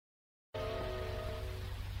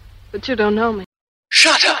But you don't know me.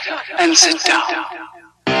 Shut up and sit down.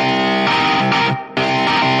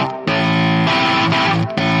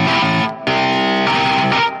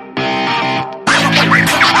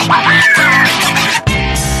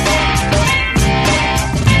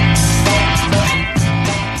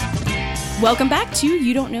 Welcome back to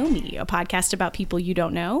You Don't Know Me, a podcast about people you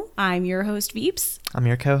don't know. I'm your host, Veeps. I'm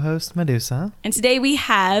your co-host, Medusa. And today we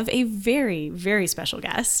have a very, very special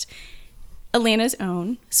guest, Atlanta's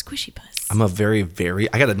own Squishy Puss. I'm a very,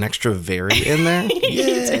 I got an extra very in there. You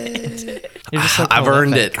did. You're just so I've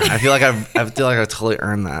earned it. prolific. I feel like I've totally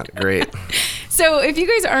earned that. Great. So if you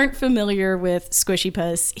guys aren't familiar with Squishy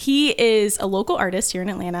Puss, he is a local artist here in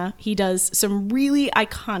Atlanta. He does some really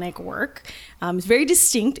iconic work. It's very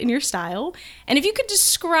distinct in your style. And if you could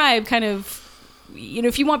describe kind of, you know,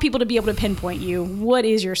 if you want people to be able to pinpoint you, what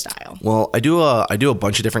is your style? Well, I do a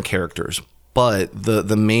bunch of different characters, but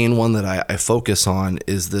the main one that I focus on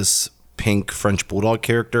is this pink French bulldog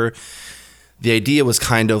character. The idea was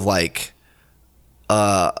kind of like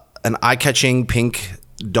an eye-catching pink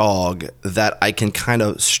dog that I can kind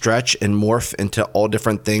of stretch and morph into all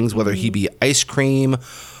different things, whether he be ice cream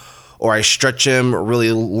or I stretch him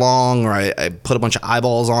really long, or I put a bunch of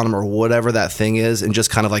eyeballs on him, or whatever that thing is, and just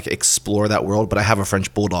kind of like explore that world. But I have a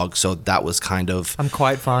French bulldog, so that was kind of I'm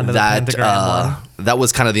quite fond of the pentagram one. that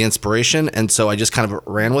was kind of the inspiration, and so I just kind of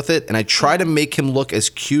ran with it, and I try to make him look as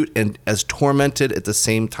cute and as tormented at the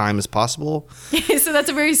same time as possible. So that's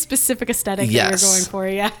a very specific aesthetic that Yes. you're going for,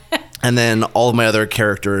 yeah. And then all of my other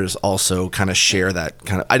characters also kind of share that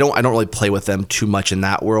kind of. I don't really play with them too much in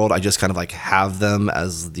that world. I just kind of like have them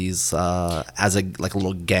as these as a like a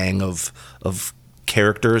little gang of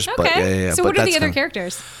characters. Okay. But yeah. So but what are the that's other kinda-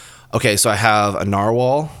 characters? Okay, so I have a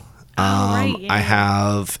narwhal. Right, yeah. I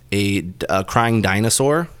have a crying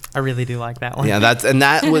dinosaur. I really do like that one. Yeah, that's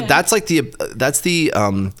like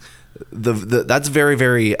that's very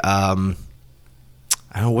very.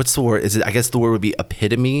 I don't know what's the word. Is it? I guess the word would be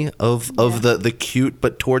epitome of the cute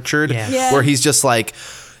but tortured. Yeah. Yeah. Where he's just like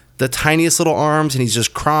the tiniest little arms and he's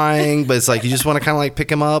just crying, but it's like you just want to kind of like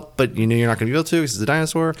pick him up, but you know you're not going to be able to because he's a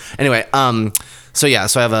dinosaur. Anyway, so I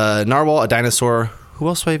have a narwhal, a dinosaur. Who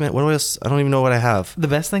else do I even? What else? I don't even know what I have. The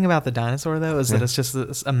best thing about the dinosaur, though, is that it's just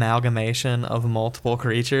this amalgamation of multiple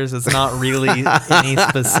creatures. It's not really any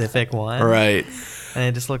specific one. Right. And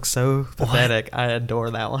it just looks so pathetic. I adore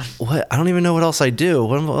that one. What? I don't even know what else I do.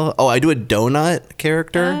 I do a donut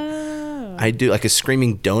character. Oh. I do like a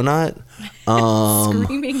screaming donut.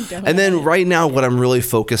 Screaming donut. And then right now, what I'm really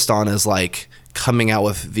focused on is like coming out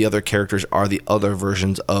with the other characters are the other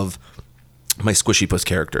versions of my Squishy Puss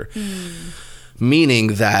character.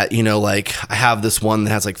 Meaning that, you know, like I have this one that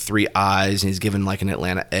has like 3 eyes and he's given like an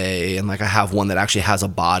Atlanta A, and like I have one that actually has a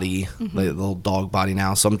body, like a little dog body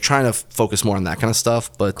now. So I'm trying to focus more on that kind of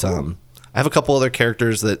stuff. But I have a couple other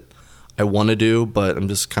characters that I want to do, but I'm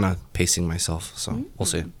just kind of pacing myself. So we'll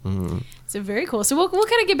see. So very cool. So we'll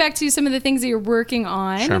kind of get back to some of the things that you're working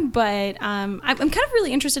on, Sure. but I'm kind of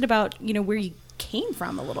really interested about, you know, where you came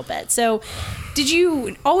from a little bit. So did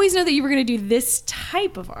you always know that you were going to do this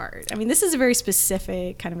type of art? I mean, this is a very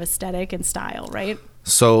specific kind of aesthetic and style, right?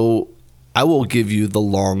 So I will give you the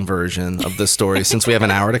long version of the story since we have an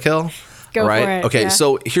hour to kill. Go right? for it, Okay, yeah.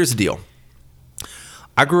 so here's the deal.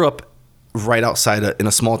 I grew up right outside in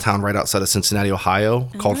a small town right outside of Cincinnati, Ohio,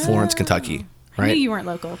 called Florence, Kentucky. I knew Right? you weren't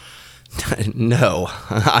local. No,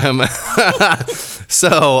 I'm.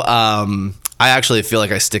 So I actually feel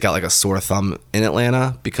like I stick out like a sore thumb in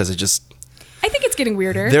Atlanta because it just. I think it's getting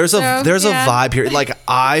weirder. There's a yeah. vibe here. Like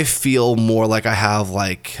I feel more like I have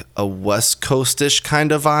like a West Coast-ish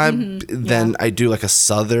kind of vibe than I do like a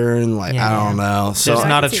Southern. Like I don't know. So There's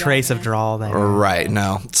not a can see that, trace yeah. of drawl there. right,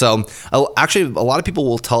 no. So actually, a lot of people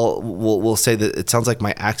will say that it sounds like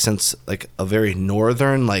my accent's like a very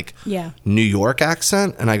northern, like Yeah. New York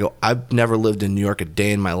accent, and I go, I've never lived in New York a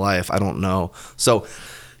day in my life. I don't know. So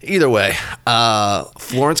either way,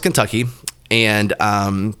 Florence, Kentucky, and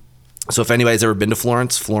so if anybody's ever been to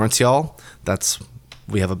Florence, y'all,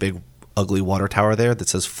 we have a big ugly water tower there that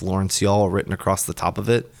says Florence, y'all written across the top of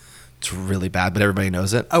it. It's really bad, but everybody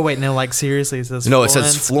knows it. Oh, wait, no, like seriously, it says No, it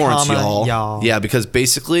says Florence, comma, y'all. Yeah, because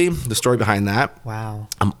basically the story behind that, Wow.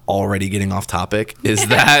 I'm already getting off topic, is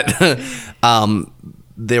that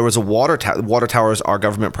there was a water tower. Water towers are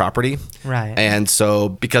government property. Right. And so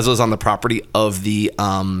because it was on the property of the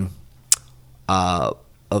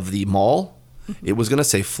mall, it was going to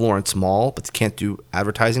say Florence Mall, but they can't do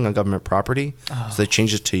advertising on government property. So they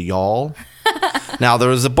changed it to y'all. Now, there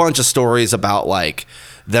was a bunch of stories about like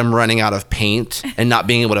them running out of paint and not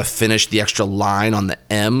being able to finish the extra line on the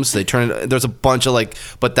M. So they turned it, there's a bunch of like,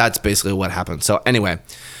 but that's basically what happened. So anyway,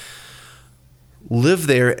 lived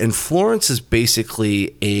there, and Florence is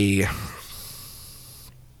basically a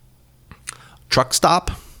truck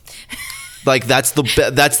stop. Like that's the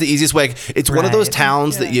easiest way. It's one of those Right.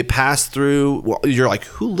 towns that you pass through. Well, you're like,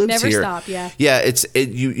 who lives Never here? stop, yeah. Yeah,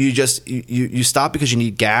 you stop because you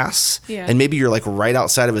need gas, Yeah. and maybe you're like right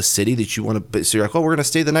outside of a city that you want to. So you're like, oh, we're gonna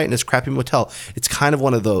stay the night in this crappy motel. It's kind of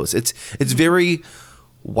one of those. It's very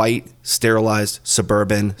white, sterilized,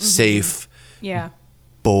 suburban, safe, Yeah.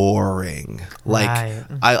 boring. Like Right.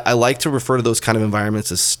 I like to refer to those kind of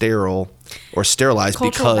environments as sterile or sterilized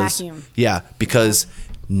Cultural because vacuum. because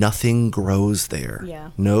nothing grows there.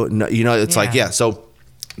 Yeah. No, it's like Yeah. so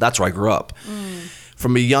that's where I grew up.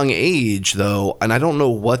 From a young age though, and I don't know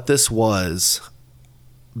what this was,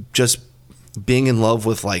 just being in love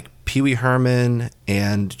with like Pee Wee Herman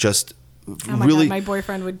and just Oh my really God, my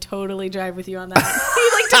boyfriend would totally drive with you on that.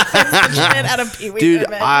 He like to piss the shit out of Pee Wee dude,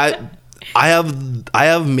 Herman. I have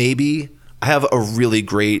a really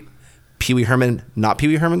great Pee Wee Herman, not Pee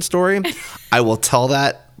Wee Herman story. I will tell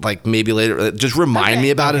that like maybe later. Just remind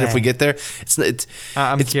me about it if Okay. we get there. It's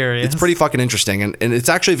I'm curious. It's pretty fucking interesting, and it's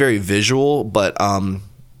actually very visual, but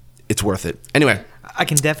it's worth it. Anyway. I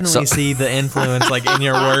can definitely see the influence like in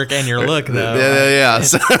your work and your look though. Yeah.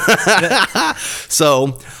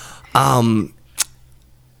 So,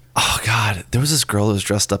 oh God, there was this girl who was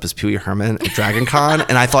dressed up as Pee Wee Herman at Dragon Con,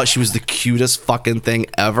 and I thought she was the cutest fucking thing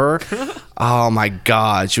ever. Oh my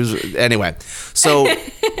God, she was. Anyway, so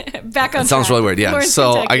Back on it sounds track. really weird. Yeah. Florence,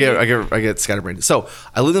 So Kentucky. I get scatterbrained. So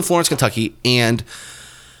I lived in Florence, Kentucky, and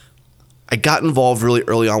I got involved really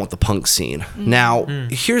early on with the punk scene. Now,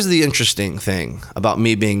 here's the interesting thing about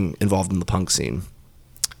me being involved in the punk scene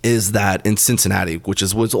is that in Cincinnati, which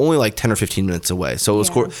was only like 10 or 15 minutes away. So it was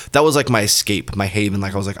Yeah. that was like my escape, my haven.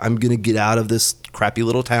 Like I was like, I'm going to get out of this crappy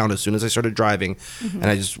little town as soon as I started driving. And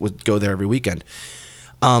I just would go there every weekend.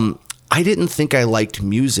 I didn't think I liked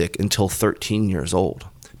music until 13 years old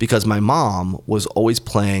because my mom was always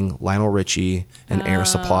playing Lionel Richie and Air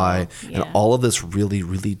Supply and yeah. all of this really,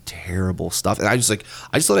 really terrible stuff. And I just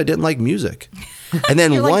thought I didn't like music. And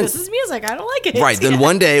then You're one, like, this is music. I don't like it. right. Then Yeah.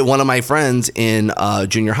 one day, one of my friends in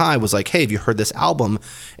junior high was like, hey, have you heard this album?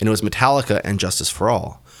 And it was Metallica and Justice for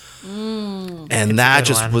All. And that good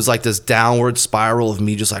just one. was like this downward spiral of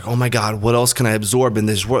me just like, oh my God, what else can I absorb in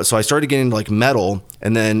this world? So I started getting into like metal.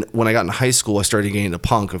 And then when I got into high school, I started getting into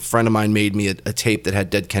punk. A friend of mine made me a tape that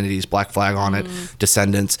had Dead Kennedys, Black Flag on it,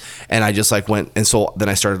 Descendants. And I just like went. And so then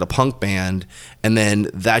I started a punk band. And then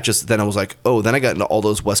then I was like, oh, then I got into all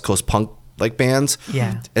those West Coast punk like bands.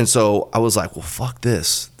 Yeah. And so I was like, well, fuck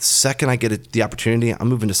this. The second I get the opportunity, I'm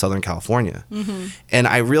moving to Southern California. And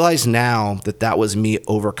I realize now that was me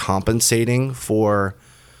overcompensating for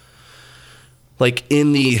like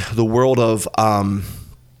in the world of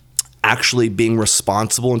actually being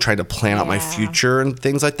responsible and trying to plan out my Yeah. future and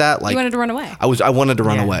things like that. Like You wanted to run away. I wanted to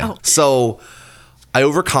run Yeah. away. Oh. So I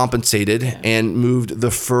overcompensated and moved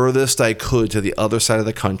the furthest I could to the other side of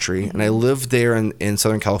the country. And I lived there in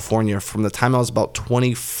Southern California from the time I was about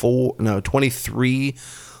 23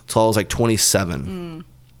 till I was like 27.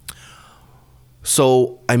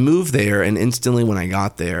 So I moved there, and instantly when I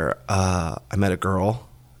got there, I met a girl.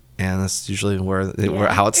 And that's usually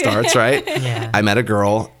how it starts, right? Yeah. I met a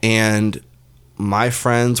girl, and my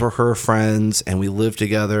friends were her friends, and we lived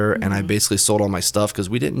together. And I basically sold all my stuff because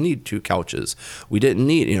we didn't need 2 couches. We didn't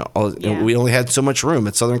need, Yeah. we only had so much room.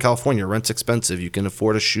 It's Southern California. Rent's expensive. You can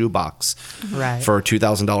afford a shoebox Right. for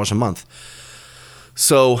 $2,000 a month.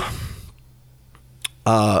 So,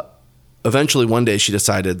 eventually one day she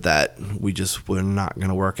decided that we just were not going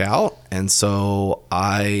to work out. And so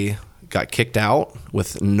I got kicked out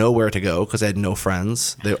with nowhere to go because I had no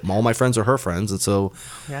friends. All my friends are her friends. And so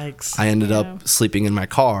Yikes. I ended up sleeping in my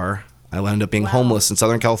car. I ended up being homeless in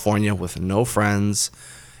Southern California with no friends.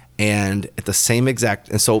 And at the same exact,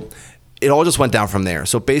 and so it all just went down from there.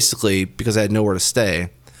 So basically, because I had nowhere to stay,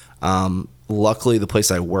 luckily the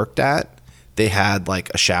place I worked at, they had like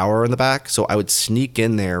a shower in the back. So I would sneak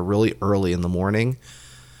in there really early in the morning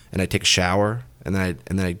and I'd take a shower. And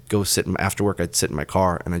then I'd go after work. I'd sit in my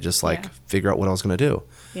car and I'd just like figure out what I was going to do.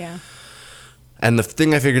 Yeah. And the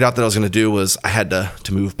thing I figured out that I was going to do was I had to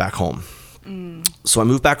move back home. So I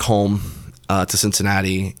moved back home to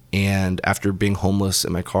Cincinnati, and after being homeless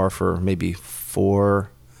in my car for maybe a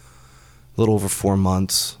little over 4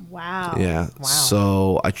 months. Wow. Yeah. Wow.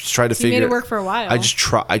 So I just tried to So you figure made it work for a while. I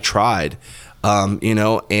tried,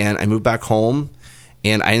 and I moved back home.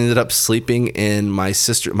 And I ended up sleeping in my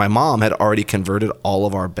mom had already converted all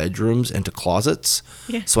of our bedrooms into closets.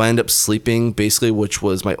 Yeah. So I ended up sleeping basically, which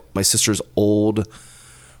was my sister's old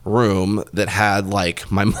room that had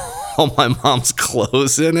like my all my mom's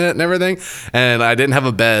clothes in it and everything. And I didn't have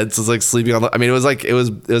a bed, so it was like sleeping on the, I mean, it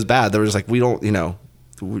was bad. They were just like, we don't, you know,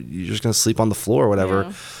 you're just going to sleep on the floor or whatever.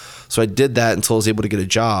 Yeah. So I did that until I was able to get a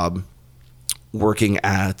job working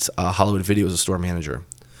at Hollywood Video as a store manager,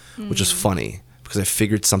 which is funny because I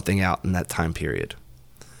figured something out in that time period.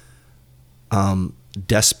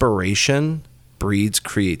 Desperation breeds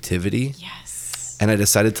creativity. Yes. And I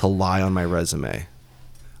decided to lie on my resume.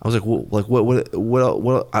 I was like, well,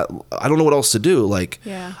 what? I don't know what else to do. Like,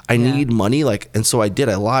 Yeah. I need money. Like, and so I did.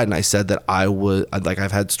 I lied and I said that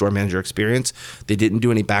I've had store manager experience. They didn't do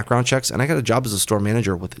any background checks, and I got a job as a store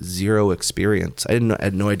manager with 0 experience. I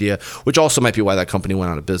had no idea, which also might be why that company went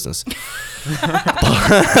out of business.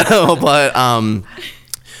 but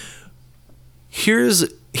here's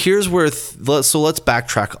where so let's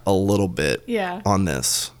backtrack a little bit on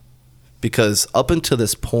this, because up until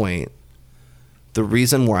this point, the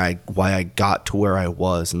reason why I got to where I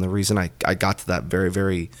was, and the reason I got to that very,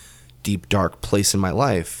 very deep, dark place in my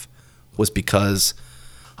life, was because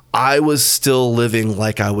I was still living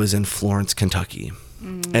like I was in Florence, Kentucky.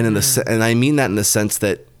 And and I mean that in the sense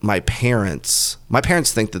that my parents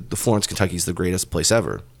think that the Florence, Kentucky is the greatest place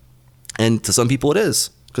ever. And to some people it is,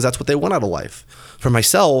 because that's what they want out of life. For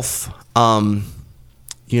myself,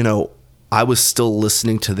 you know, I was still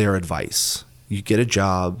listening to their advice. You get a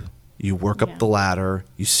job, you work up the ladder,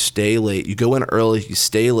 you stay late, you go in early, you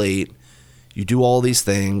stay late, you do all these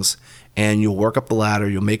things, and you'll work up the ladder,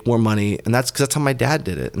 you'll make more money. And that's because that's how my dad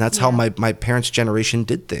did it. And that's how my parents' generation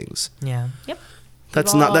did things. Yeah. Yep.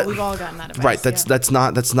 That's We've all gotten that advice. Right. That's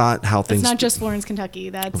not how things. It's not just Florence, Kentucky.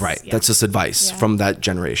 That's right. That's just advice from that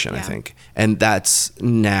generation, I think. And that's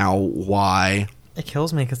now why. It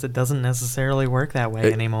kills me because it doesn't necessarily work that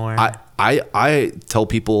way anymore. I tell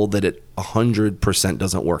people that it 100%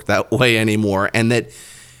 doesn't work that way anymore, and that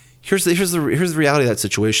here's the reality of that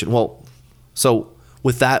situation. Well, so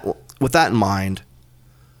with that in mind,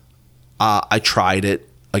 I tried it.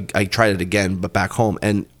 I tried it again, but back home,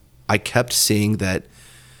 and I kept seeing that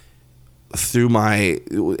through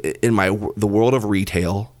the world of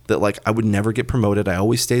retail, that like I would never get promoted. I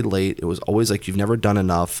always stayed late. It was always like, you've never done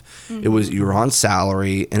enough. It was, you were on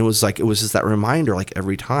salary, and it was just that reminder, like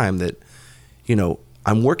every time, that, you know,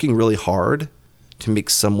 I'm working really hard to make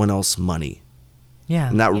someone else money. Yeah.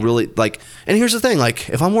 And that really, like, and here's the thing, like,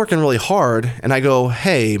 if I'm working really hard and I go,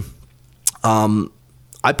 hey,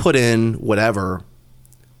 I put in whatever,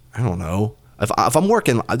 I don't know, if I'm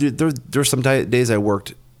working, there's some days I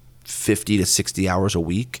worked 50 to 60 hours a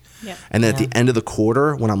week. Yeah. And then at the end of the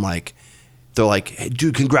quarter, when I'm like, they're like, hey,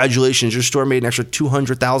 dude, congratulations, your store made an extra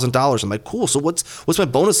 $200,000. I'm like, cool. So what's my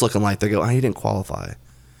bonus looking like? They go, you didn't qualify,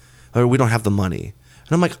 or we don't have the money.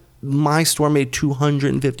 And I'm like, my store made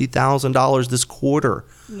 $250,000 this quarter.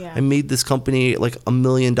 Yeah. I made this company like $1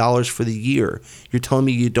 million for the year. You're telling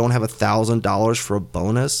me you don't have $1,000 for a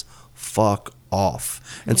bonus? Fuck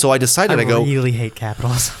off. And so I decided, I go, really hate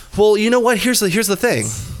capitalism. well, you know what? Here's the thing.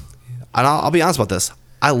 And I'll be honest about this.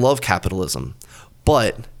 I love capitalism,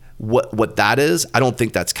 but what that is, I don't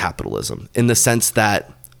think that's capitalism, in the sense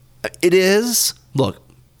that it is. Look,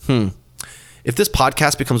 if this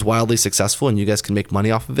podcast becomes wildly successful and you guys can make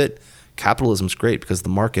money off of it, capitalism's great, because the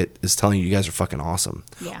market is telling you guys are fucking awesome.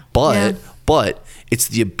 Yeah. But it's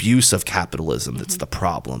the abuse of capitalism that's the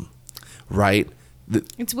problem, right?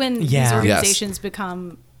 It's when these organizations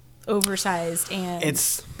become oversized, and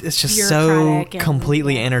it's just so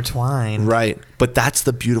completely intertwined. Right. But that's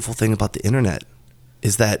the beautiful thing about the internet,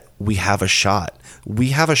 is that we have a shot. We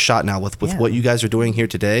have a shot now with what you guys are doing here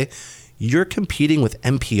today. You're competing with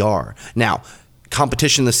NPR. Now,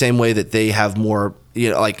 competition the same way that they have more,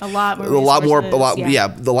 you know, like a lot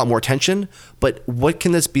more attention. But what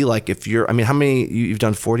can this be like if you're, I mean, how many, you've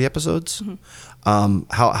done 40 episodes? Mm-hmm.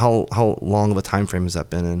 How long of a time frame has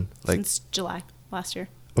that been in? Like, since July last year.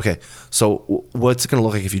 Okay, so what's it going to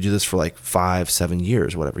look like if you do this for like 5-7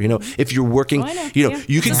 years, whatever? You know, if you're working, you know,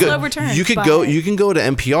 you can go, you can go to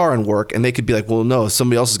NPR and work, and they could be like, well, no,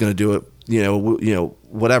 somebody else is going to do it. You know,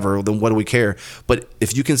 whatever. Then what do we care? But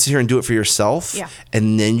if you can sit here and do it for yourself,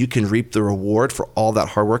 and then you can reap the reward for all that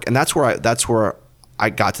hard work, and that's where I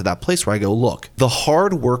got to that place where I go, look, the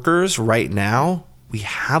hard workers right now, we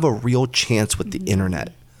have a real chance with the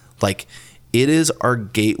internet. Like, it is our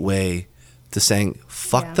gateway to saying,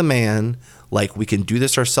 fuck the man, like, we can do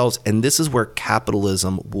this ourselves. And this is where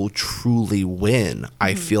capitalism will truly win,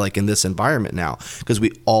 I feel like, in this environment now, because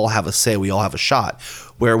we all have a say, we all have a shot.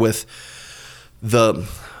 Where with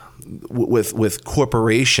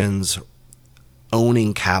corporations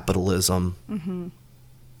owning capitalism,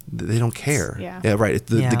 they don't care. Yeah, right.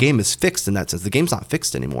 The game is fixed in that sense. The game's not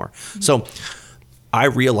fixed anymore. So I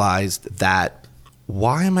realized that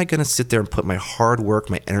why am I going to sit there and put my hard work,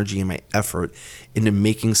 my energy, and my effort into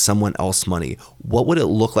making someone else money? What would it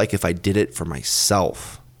look like if I did it for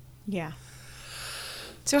myself? Yeah.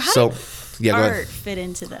 So how did go ahead. art fit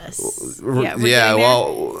into this? We're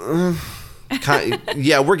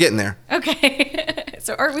getting there. Okay.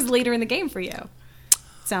 So art was later in the game for you.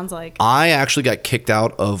 Sounds like. I actually got kicked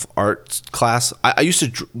out of art class. I used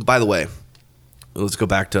to, by the way, let's go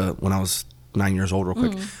back to when I was 9 years old real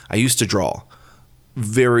quick. I used to draw.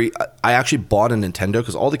 I actually bought a Nintendo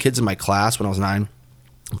because all the kids in my class when I was 9,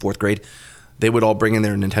 in 4th grade, they would all bring in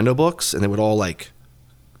their Nintendo books and they would all like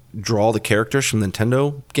draw the characters from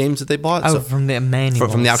Nintendo games that they bought. Oh, from the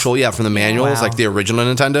manuals. From the actual, from the manuals, Wow. like the original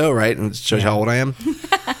Nintendo, right? And it shows you how old I am.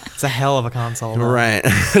 It's a hell of a console. though. Right.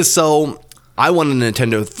 So I wanted a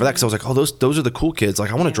Nintendo for that because I was like, oh, those are the cool kids.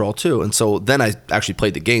 Like, I want to draw too. And so then I actually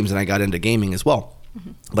played the games and I got into gaming as well.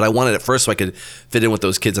 But I wanted it first so I could fit in with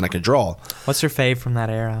those kids and I could draw. What's your fave from that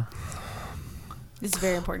era? This is a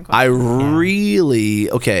very important I question. really,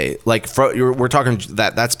 we're talking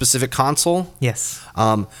that specific console. Yes.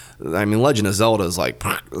 I mean, Legend of Zelda is like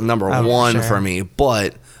number Oh, one sure. for me.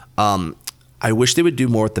 But I wish they would do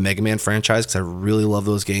more with the Mega Man franchise because I really love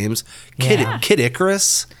those games. Yeah. Kid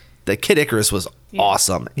Icarus. The Kid Icarus was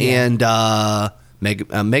awesome. Yeah. And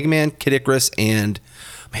Mega Man, Kid Icarus, and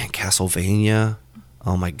Castlevania.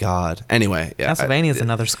 Oh my God. Anyway, yeah. Castlevania is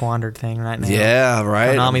another squandered thing right now. Yeah,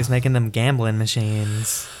 right. Konami's making them gambling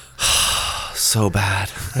machines. So bad.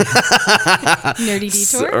 Nerdy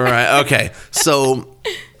detour. Right. Okay. So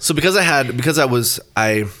because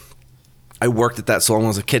I worked at that salon when I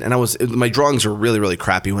was a kid, and my drawings were really, really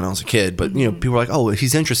crappy when I was a kid. But people were like, "Oh,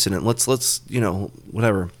 he's interested in it. Let's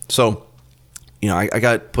whatever." So, I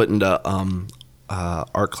got put into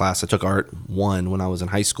art class. I took art 1 when I was in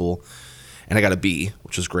high school, and I got a B,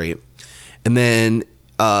 which was great. And then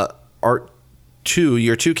art 2,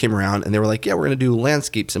 year 2 came around, and they were like, "Yeah, we're gonna do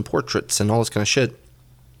landscapes and portraits and all this kind of shit."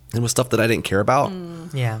 And it was stuff that I didn't care about.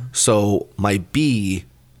 Yeah. So my B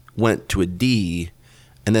went to a D,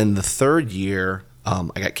 and then the 3rd year, I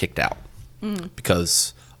got kicked out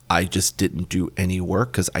because I just didn't do any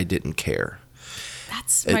work because I didn't care.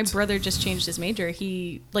 My brother just changed his major.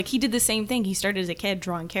 He did the same thing. He started as a kid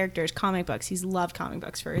drawing characters, comic books. He's loved comic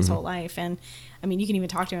books for his whole life. And I mean, you can even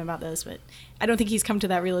talk to him about this, but I don't think he's come to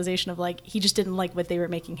that realization of he just didn't like what they were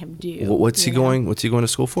making him do. What's he going to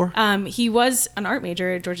school for? He was an art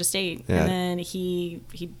major at Georgia State, Yeah. and then he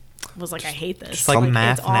was like, I hate this. It's like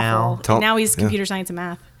math it's awful. now. And now he's computer science and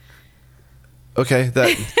math. Okay,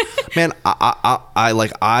 that man,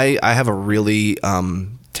 I have a really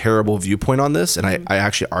terrible viewpoint on this, and I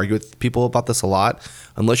actually argue with people about this a lot.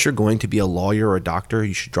 Unless you're going to be a lawyer or a doctor,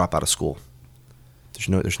 you should drop out of school. There's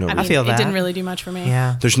no. I mean, feel it that. didn't really do much for me.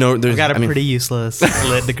 Yeah. There's I've got a pretty useless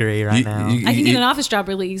lit degree right now. I can get an office job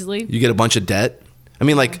really easily. You get a bunch of debt. I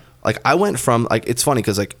mean, like I went from it's funny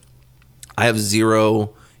because I have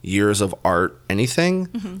 0 years of art anything.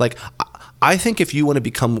 I think if you want to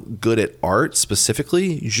become good at art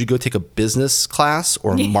specifically, you should go take a business class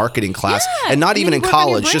or a marketing class, Yeah, and not and even then in work on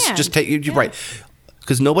your college. Just brand. take you're right.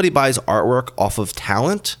 Because nobody buys artwork off of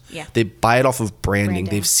talent. Yeah. They buy it off of branding.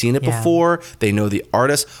 They've seen it before. They know the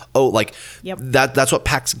artist. Oh, Yep. that's what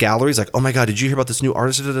packs galleries. Like, oh my God, did you hear about this new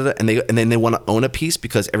artist? And then they want to own a piece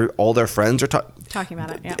because all their friends are Talking about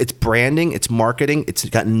it. Yeah. It's branding. It's marketing. It's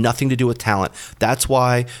got nothing to do with talent. That's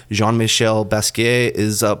why Jean-Michel Basquiat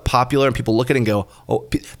is popular, and people look at it and go, oh,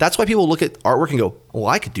 that's why people look at artwork and go, oh,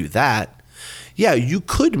 I could do that. Yeah, you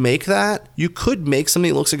could make that. You could make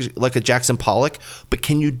something that looks like a Jackson Pollock, but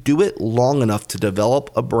can you do it long enough to develop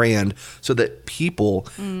a brand so that people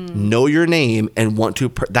know your name and want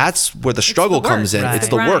to? That's where the struggle the work, comes in. right. It's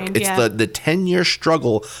The the work. grind, It's yeah. the 10-year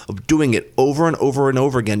struggle of doing it over and over and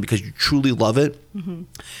over again because you truly love it, and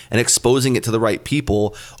exposing it to the right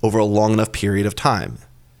people over a long enough period of time.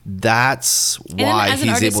 That's why as an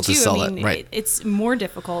he's artist able to too, sell I mean, it. Right. It's more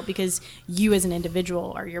difficult because you as an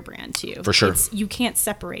individual are your brand too. For sure. You can't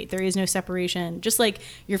separate. There is no separation. Just like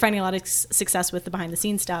you're finding a lot of success with the behind the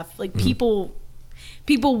scenes stuff. Like people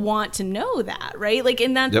want to know that, right? Like,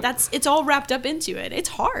 and Yep. that's it's all wrapped up into it. It's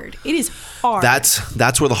hard. It is hard.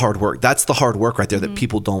 That's where the hard work. That's the hard work right there that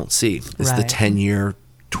people don't see. It's the Right. 10-year,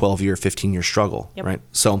 12-year, 15-year struggle, Yep. right?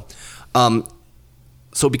 So,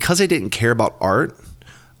 so because I didn't care about art,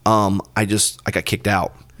 I got kicked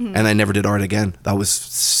out, and I never did art again. I was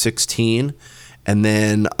 16, and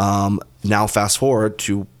then now fast forward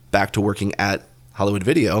to back to working at Hollywood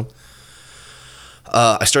Video.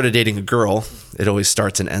 I started dating a girl. It always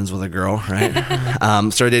starts and ends with a girl, right?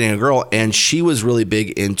 Started dating a girl, and she was really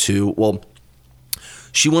big into,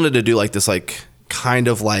 she wanted to do like this, like kind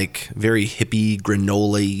of like very hippie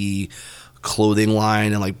granola-y clothing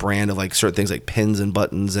line and like brand of like certain things like pins and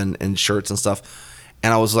buttons and shirts and stuff.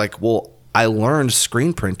 And I was like, well, I learned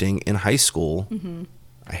screen printing in high school.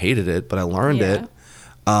 I hated it, but I learned it.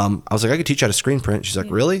 I was like, I could teach you how to screen print. She's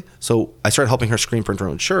like, really? So I started helping her screen print her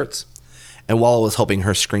own shirts. And while I was helping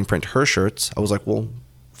her screen print her shirts, I was like, well,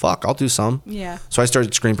 fuck, I'll do some. Yeah. So I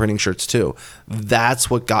started screen printing shirts too. That's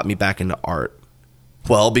what got me back into art.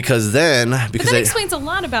 Well, because But that explains a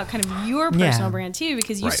lot about kind of your personal Yeah. brand too,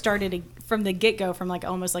 because you Right. started from the get-go from like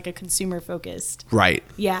almost like a consumer focused. Right.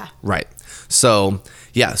 Yeah. Right. So,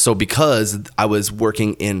 yeah. So because I was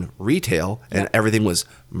working in retail and everything was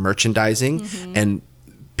merchandising and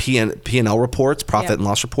P&L reports, profit and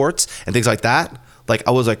loss reports and things like that, like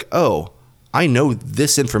I was like, oh, I know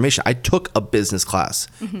this information. I took a business class.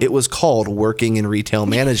 It was called Working in Retail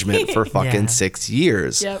Management for fucking Yeah. 6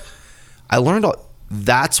 years. Yep. I learned all.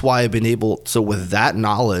 That's why I've been able. So with that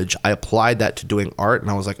knowledge, I applied that to doing art, and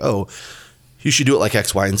I was like, oh, you should do it like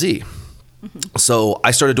X, Y, and Z. So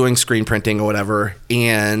I started doing screen printing or whatever,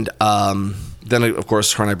 and then of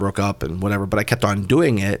course her and I broke up and whatever. But I kept on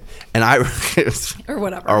doing it, and Or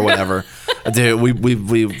whatever. or whatever. Dude,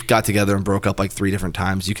 we got together and broke up like 3 different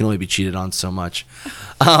times. You can only be cheated on so much.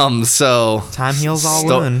 So Time heals all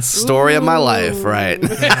wounds. story of my life, right?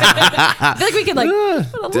 I feel like we could like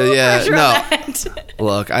put a little Yeah, pressure no. on that.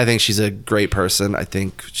 Look, I think she's a great person. I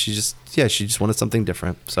think she just wanted something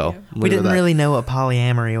different. So We didn't really know what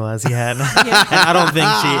polyamory was yet. And I don't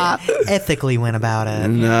think she ethically went about it.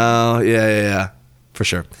 No, yeah, for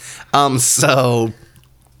sure. So,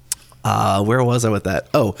 where was I with that?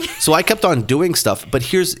 Oh, so I kept on doing stuff, but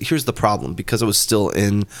here's the problem, because I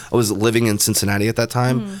was living in Cincinnati at that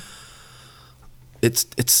time. It's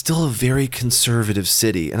still a very conservative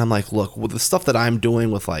city, and I'm like, look, with the stuff that I'm doing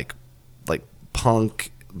with like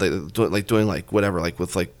punk, doing like whatever, like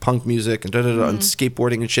with like punk music and and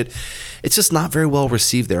skateboarding and shit, it's just not very well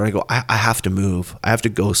received there. And I go, I have to move. I have to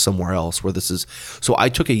go somewhere else where this is. So I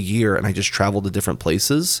took a year and I just traveled to different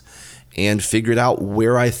places and figured out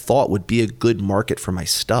where I thought would be a good market for my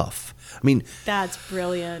stuff. I mean, That's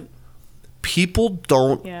brilliant. people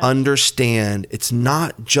don't understand. It's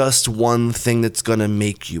not just one thing that's going to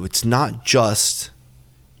make you. It's not just,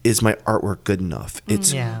 is my artwork good enough?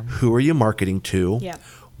 It's who are you marketing to? Yeah.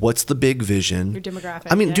 What's the big vision? Your demographic,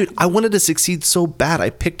 I mean, yeah. dude, I wanted to succeed so bad. I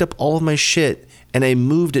picked up all of my shit and I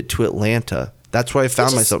moved it to Atlanta. That's where I found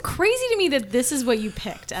It's myself. crazy to me that this is what you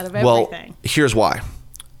picked out of Well, everything. here's why.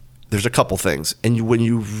 There's a couple things, and when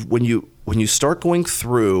you start going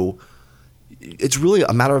through, it's really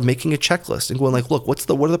a matter of making a checklist and going like, look, what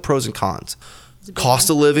are the pros and cons? Cost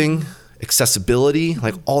of living, accessibility,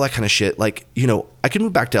 like all that kind of shit. Like, I could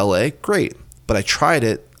move back to LA, great, but I tried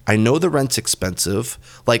it. I know the rent's expensive.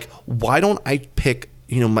 Like, why don't I pick?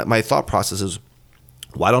 My thought process is,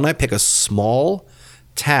 why don't I pick a small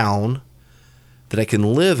town that I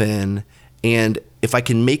can live in? And if I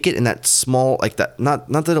can make it in that small, like that, not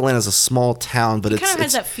that Atlanta's a small town, but It kind of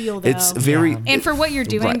has that feel, though. It's very, And for what you're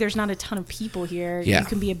doing, right. there's not a ton of people here. Yeah. You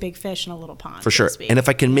can be a big fish in a little pond. For so sure. to speak. And if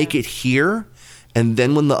I can make it here, and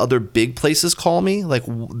then when the other big places call me, like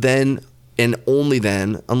then and only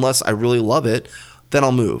then, unless I really love it, then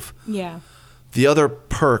I'll move. Yeah. The other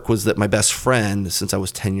perk was that my best friend, since I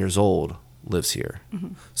was 10 years old, lives here.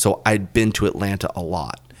 So I'd been to Atlanta a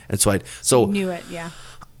lot. And so You knew it, yeah.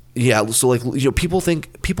 Yeah, so like,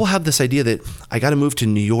 people have this idea that I got to move to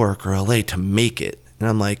New York or LA to make it. And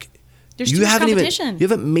I'm like, There's too much competition. you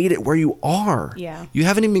haven't made it where you are. Yeah. You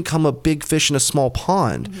haven't even become a big fish in a small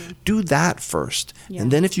pond. Do that first. Yeah.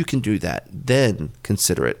 And then if you can do that, then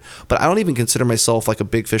consider it. But I don't even consider myself like a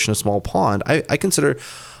big fish in a small pond. I consider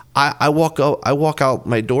I walk out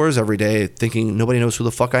my doors every day thinking nobody knows who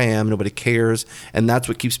the fuck I am, nobody cares, and that's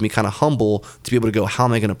what keeps me kind of humble to be able to go, how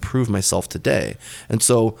am I going to prove myself today? And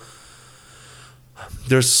so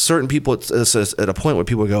there's certain people at a point where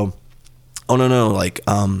people go, oh no, like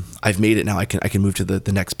I've made it now, I can move to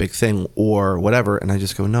the next big thing or whatever, and I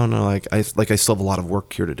just go, no, like I still have a lot of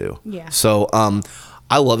work here to do. Yeah. So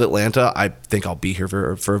I love Atlanta. I think I'll be here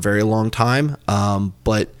for a very long time,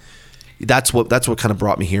 but that's what kind of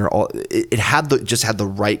brought me here. It had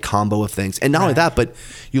the right combo of things, and not only that, but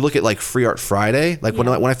you look at like Free Art Friday. Like when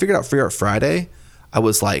I figured out Free Art Friday, I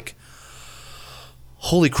was like,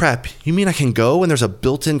 "Holy crap! You mean I can go and there's a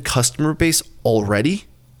built-in customer base already?"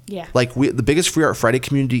 Yeah. Like the biggest Free Art Friday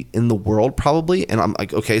community in the world, probably. And I'm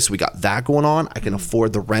like, okay, so we got that going on. I can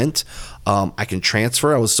afford the rent. I can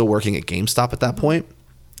transfer. I was still working at GameStop at that point.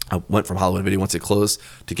 I went from Hollywood Video once it closed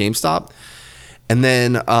to GameStop. And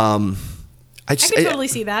then I can totally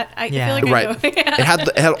see that. I feel like right. I know. Yeah.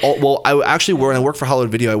 It had all, well, I actually, when I worked for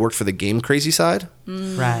Hollywood Video, I worked for the Game Crazy side.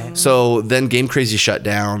 Right. So then Game Crazy shut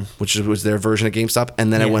down, which was their version of GameStop.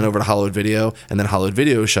 And then I went over to Hollywood Video, and then Hollywood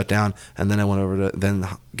Video shut down. And then I went over to, then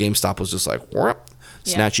GameStop was just like, whoop,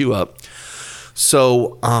 snatch you up.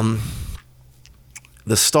 So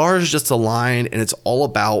the stars just aligned, and it's all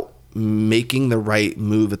about making the right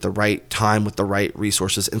move at the right time with the right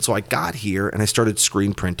resources. And so I got here and I started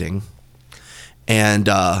screen printing. And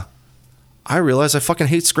I realized I fucking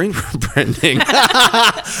hate screen printing,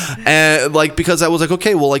 and like because I was like,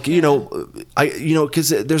 okay, well, like because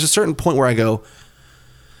there's a certain point where I go,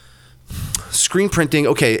 screen printing,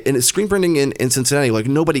 okay, and screen printing in Cincinnati, like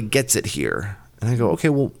nobody gets it here, and I go, okay,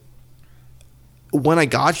 well, when I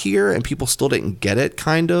got here and people still didn't get it,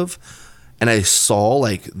 kind of, and I saw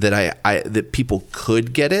like that that people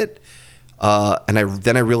could get it, and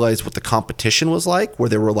I realized what the competition was like, where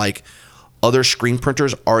there were like other screen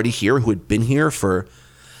printers already here who had been here for,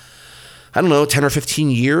 I don't know, 10 or 15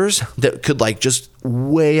 years that could like just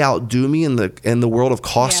way outdo me in the world of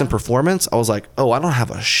cost and performance. I was like, oh, I don't have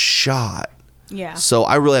a shot. Yeah. So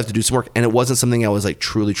I really have to do some work. And it wasn't something I was like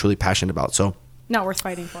truly, truly passionate about. So not worth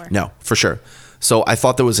fighting for. No, for sure. So I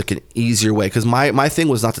thought there was like an easier way, because my thing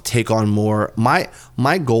was not to take on more.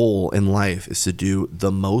 My goal in life is to do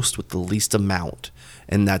the most with the least amount.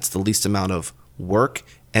 And that's the least amount of work,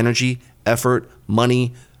 energy, effort,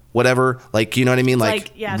 money, whatever, like, you know what I mean?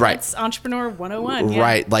 Like yeah, right. That's entrepreneur 101. Yeah.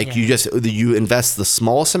 Right. Like you invest the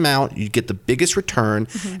smallest amount, you get the biggest return,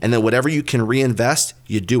 and then whatever you can reinvest,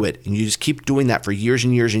 you do it. And you just keep doing that for years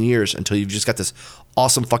and years and years until you've just got this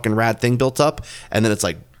awesome fucking rad thing built up. And then it's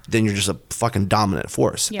like, then you're just a fucking dominant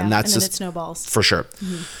force. Yeah. And that's then just it snowballs. for sure.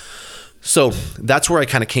 So that's where I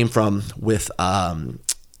kind of came from with,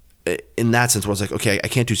 in that sense, where I was like, okay, I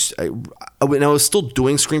can't do. I was still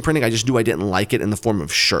doing screen printing. I just knew I didn't like it in the form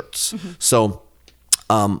of shirts. So,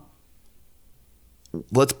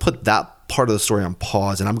 let's put that part of the story on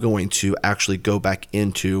pause, and I'm going to actually go back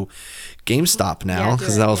into GameStop now,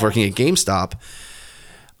 because I was working at GameStop.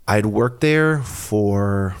 I'd worked there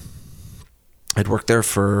for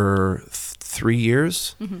 3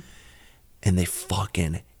 years, and they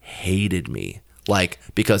fucking hated me, like,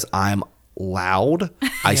 because I'm loud,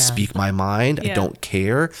 I speak my mind, I don't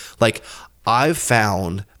care. Like, I've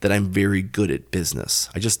found that I'm very good at business.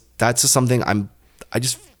 That's just something I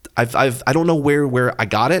don't know where I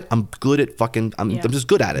got it. I'm good at fucking, I'm just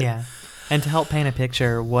good at it. Yeah. And to help paint a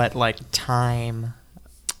picture, what like time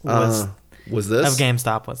was this of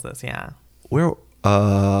GameStop was this? Yeah. Where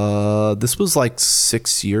this was like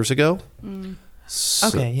 6 years ago. So,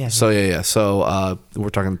 okay, yeah. So yeah. So we're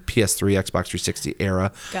talking PS3, Xbox 360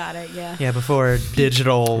 era. Got it. Yeah. Yeah, before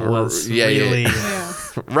digital was really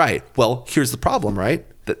Right. Well, here's the problem, right?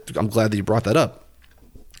 I'm glad that you brought that up,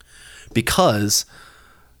 because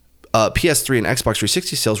PS3 and Xbox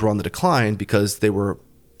 360 sales were on the decline because they were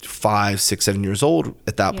 5, 6, 7 years old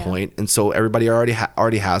at that point, and so everybody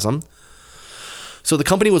already has them. So the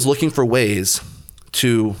company was looking for ways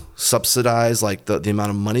to subsidize like the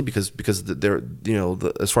amount of money, because they're,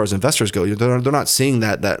 as far as investors go, they're not seeing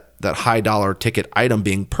that high dollar ticket item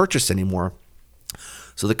being purchased anymore.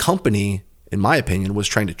 So the company, in my opinion, was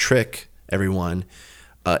trying to trick everyone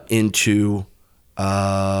into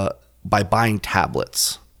by buying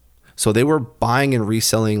tablets. So they were buying and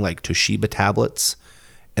reselling like Toshiba tablets,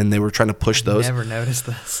 and they were trying to push those. Never noticed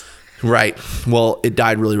this. Right. Well, it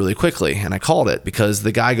died really, really quickly, and I called it because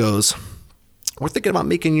the guy goes, "We're thinking about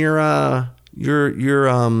making your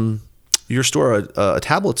store a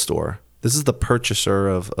tablet store. This is the purchaser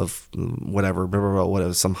of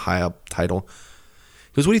whatever, some high up title."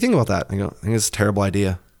 He goes, "What do you think about that?" I go, "I think it's a terrible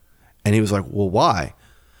idea." And he was like, "Well, why?"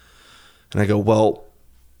 And I go, "Well,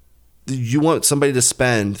 you want somebody to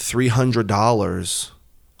spend $300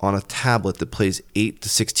 on a tablet that plays 8 to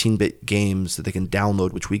 16-bit games that they can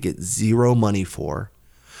download, which we get zero money for,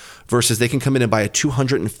 versus they can come in and buy a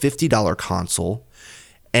 $250 console,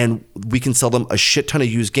 and we can sell them a shit ton of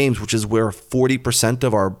used games, which is where 40%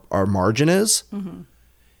 of our margin is."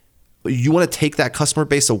 You want to take that customer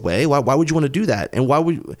base away? Why would you want to do that? And why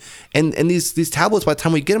would and these tablets, by the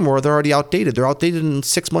time we get them, they're already outdated. They're outdated in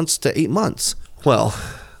 6 months to 8 months. Well,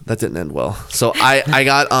 that didn't end well. So I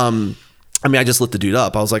got I just lit the dude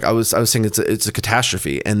up. I was saying it's a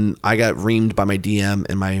catastrophe, and I got reamed by my DM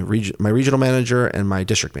and my regional manager and my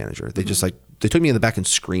district manager. They just they took me in the back and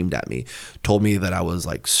screamed at me, told me that I was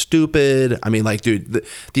like stupid. I mean, like, dude,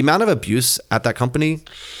 the amount of abuse at that company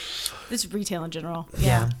This is retail in general.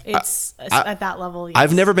 Yeah. It's at that level. Yes.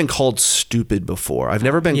 I've never been called stupid before. I've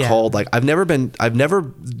never been called like, I've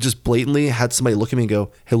never just blatantly had somebody look at me and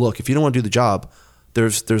go, hey, look, if you don't want to do the job,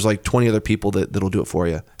 there's like 20 other people that'll do it for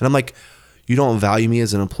you. And I'm like, you don't value me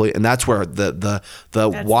as an employee. And that's where the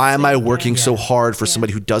why am I working so hard for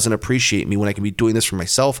somebody who doesn't appreciate me when I can be doing this for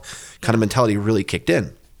myself kind of mentality really kicked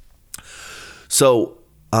in. So,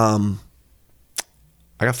 I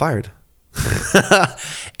got fired.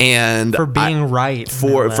 And for being right.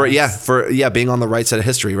 Being on the right side of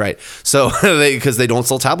history. Right. So because they don't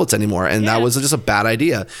sell tablets anymore. And that was just a bad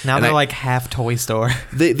idea. Now they're like half toy store.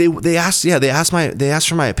 They asked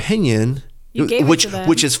for my opinion.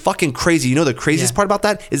 Which is fucking crazy. You know the craziest part about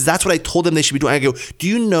that is that's what I told them they should be doing. I go, do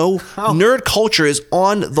you know nerd culture is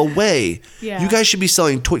on the way? Yeah. You guys should be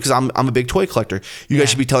selling toys because I'm a big toy collector. You guys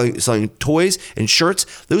should be selling toys and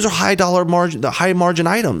shirts. Those are high margin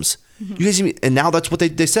items. You guys, and now that's what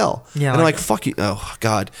they sell. Yeah, and I'm like, fuck you. Oh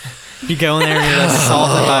God. You go in there and you're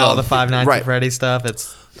assaulted by all the Five Nights at Freddy's stuff.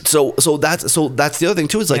 It's So that's the other thing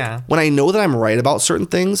too, is like when I know that I'm right about certain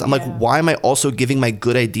things, I'm like, why am I also giving my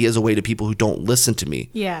good ideas away to people who don't listen to me?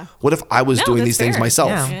 Yeah. What if I was doing these things myself?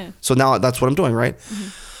 Yeah. So now that's what I'm doing, right? Mm-hmm.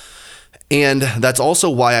 And that's also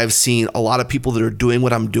why I've seen a lot of people that are doing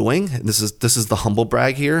what I'm doing. And this is the humble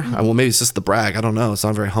brag here. Mm-hmm. Well, maybe it's just the brag. I don't know. It's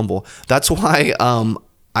not very humble. That's why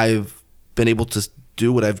I've been able to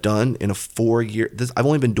do what I've done in a 4 year. I've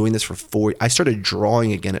only been doing this for 4. I started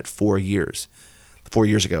drawing again at 4 years. 4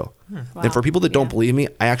 years ago. Wow. And for people that don't believe me,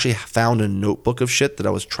 I actually found a notebook of shit that I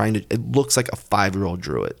was trying to, it looks like a 5-year-old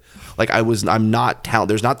drew it. Like I'm not talented.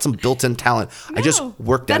 There's not some built-in talent. No, I just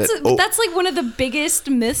worked at it. That's like one of the biggest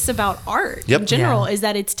myths about art in general is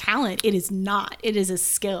that it's talent. It is not. It is a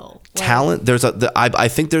skill. Talent. I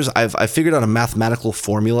think I figured out a mathematical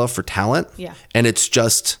formula for talent. Yeah. And it's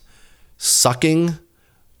just sucking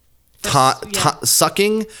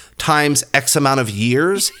times X amount of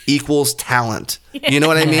years equals talent. You know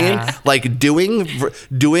what I mean? Like doing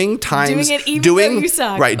times doing it even though you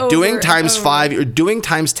suck. Right. Doing times 5 or doing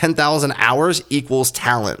times 10,000 hours equals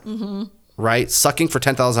talent. Mm-hmm. Right. Sucking for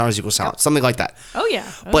 10,000 hours equals talent. Something like that. Oh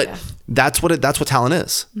yeah. That's what talent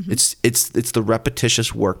is. Mm-hmm. It's the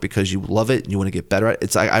repetitious work because you love it and you want to get better at it.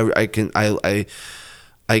 It's I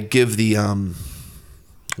give the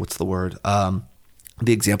what's the word?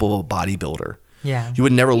 The example of a bodybuilder. Yeah. You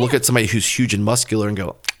would never look at somebody who's huge and muscular and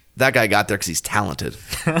go, that guy got there because he's talented.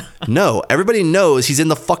 No, everybody knows he's in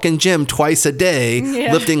the fucking gym twice a day,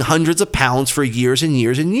 lifting hundreds of pounds for years and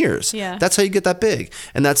years and years. Yeah. That's how you get that big.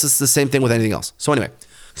 And that's just the same thing with anything else. So anyway,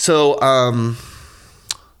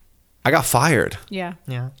 I got fired. Yeah.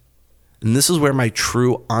 Yeah. And this is where my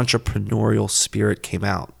true entrepreneurial spirit came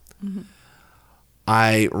out. Mm-hmm.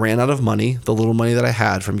 I ran out of money, the little money that I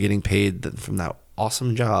had from getting paid from that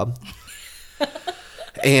awesome job.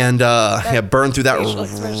 And burned through that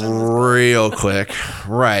real quick.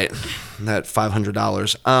 Right. That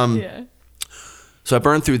 $500. So I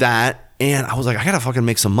burned through that and I was like, I gotta fucking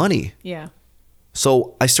make some money. Yeah.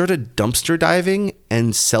 So I started dumpster diving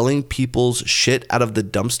and selling people's shit out of the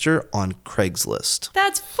dumpster on Craigslist.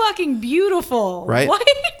 That's fucking beautiful. Right? What?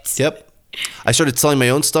 Yep. I started selling my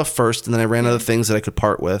own stuff first, and then I ran out of things that I could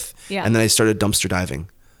part with. Yeah. And then I started dumpster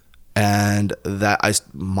diving. And that I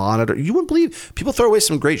monitor. You wouldn't believe people throw away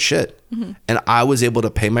some great shit. Mm-hmm. And I was able to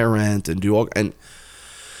pay my rent and do all. And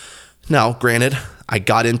now, granted, I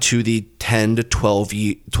got into the 10 to 12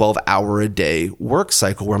 hour a day work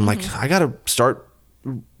cycle where I'm like, I got to start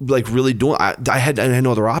like really doing. I had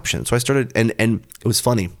no other option. So I started, and it was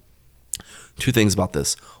funny. 2 things about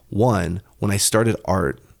this. One, when I started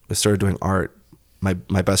doing art, my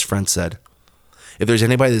best friend said, if there's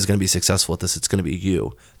anybody that's going to be successful at this, it's going to be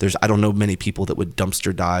you. I don't know many people that would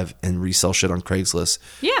dumpster dive and resell shit on Craigslist.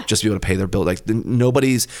 Yeah. Just to be able to pay their bill. Like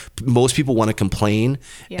most people want to complain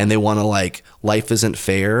and they want to like, life isn't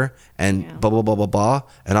fair and blah, blah, blah, blah, blah.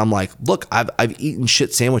 And I'm like, look, I've eaten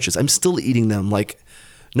shit sandwiches. I'm still eating them. Like,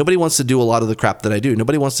 nobody wants to do a lot of the crap that I do.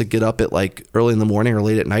 Nobody wants to get up at like early in the morning or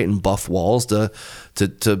late at night and buff walls to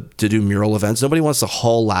do mural events. Nobody wants to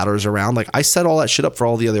haul ladders around. Like I set all that shit up for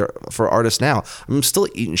artists now. I'm still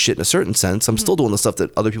eating shit in a certain sense. I'm still doing the stuff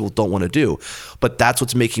that other people don't want to do. But that's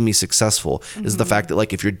what's making me successful is the fact that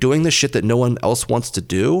like if you're doing the shit that no one else wants to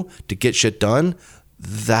do to get shit done,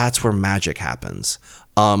 that's where magic happens.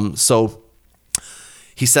 So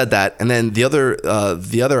he said that, and then the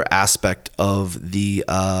other aspect of the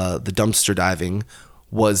dumpster diving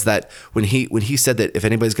was that when he said that if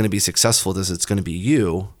anybody's going to be successful at this, it's going to be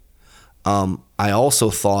you. I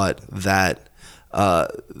also thought that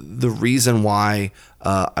the reason why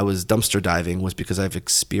I was dumpster diving was because I've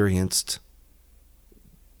experienced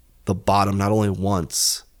the bottom not only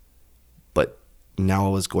once, but now I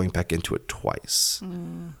was going back into it twice.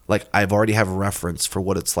 Like I've already have a reference for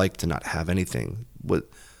what it's like to not have anything, with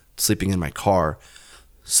sleeping in my car.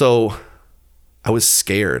 So I was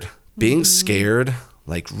scared. Being scared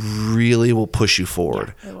like really will push you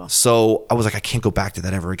forward. Yeah, it will. So I was like, I can't go back to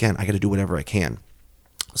that ever again. I got to do whatever I can.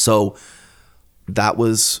 So that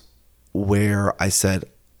was where I said,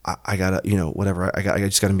 I gotta, whatever. I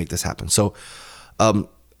just gotta make this happen. So,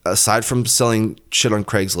 aside from selling shit on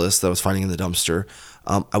Craigslist that I was finding in the dumpster,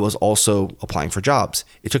 I was also applying for jobs.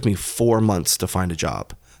 It took me 4 months to find a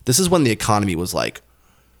job. This is when the economy was it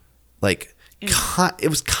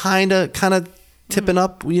was kind of tipping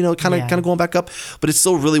up, kind of going back up, but it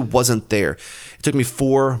still really wasn't there. It took me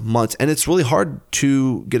 4 months, and it's really hard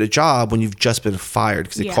to get a job when you've just been fired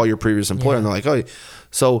because they call your previous employer and they're like, oh,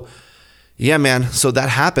 so yeah, man. So that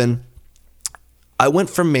happened. I went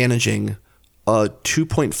from managing a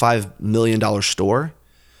 $2.5 million store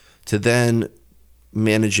to then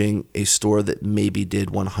managing a store that maybe did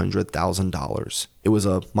 $100,000. It was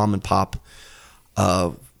a mom and pop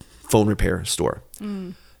phone repair store.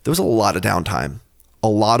 There was a lot of downtime, a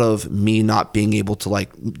lot of me not being able to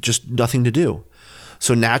just nothing to do.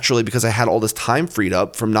 So naturally, because I had all this time freed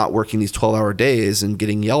up from not working these 12-hour days and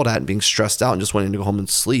getting yelled at and being stressed out and just wanting to go home and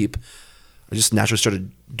sleep, I just naturally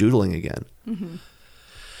started doodling again.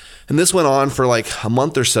 And this went on for a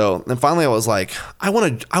month or so. And finally I was like, I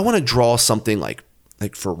want to draw something like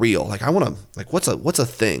for real. I want to, what's a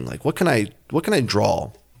thing? What can I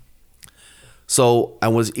draw? So I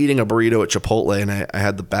was eating a burrito at Chipotle, and I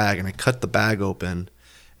had the bag, and I cut the bag open,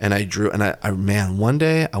 and I drew, and man, one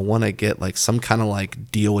day I want to get some kind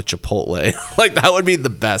of deal with Chipotle. That would be the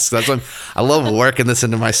best. That's when I love working this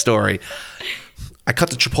into my story. I cut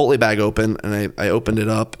the Chipotle bag open, and I opened it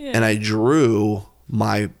up, and I drew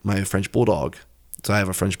my French Bulldog. So I have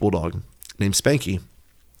a French Bulldog named Spanky.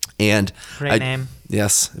 And Great name.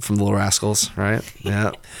 Yes, from the Little Rascals, right?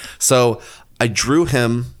 Yeah. So I drew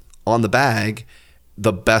him on the bag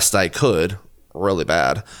the best I could, really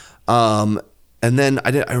bad. And then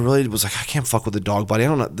I really was like, I can't fuck with the dog body. I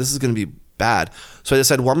don't know. This is going to be bad. So I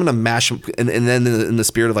decided, well, I'm going to mash him. And then in the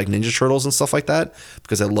spirit of Ninja Turtles and stuff like that,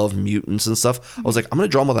 because I love mutants and stuff, I was like, I'm going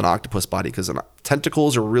to draw him with an octopus body because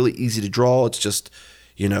tentacles are really easy to draw. It's just,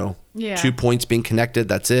 2 points being connected.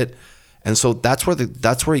 That's it. And so that's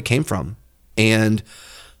where he came from. And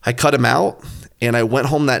I cut him out, and I went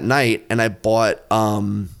home that night, and I bought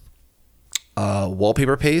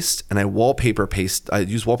wallpaper paste, and I used wallpaper paste,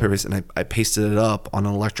 and I pasted it up on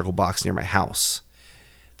an electrical box near my house.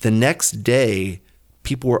 The next day,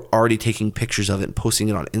 people were already taking pictures of it and posting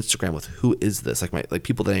it on Instagram with, who is this?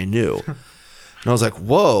 People that I knew. And I was like,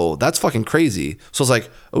 whoa, that's fucking crazy. So I was like,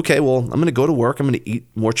 okay, well, I'm going to go to work. I'm going to eat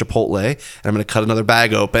more Chipotle, and I'm going to cut another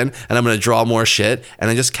bag open, and I'm going to draw more shit. And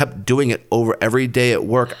I just kept doing it over every day at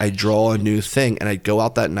work. I'd draw a new thing, and I'd go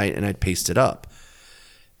out that night and I'd paste it up.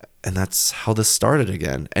 And that's how this started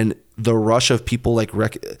again. And the rush of people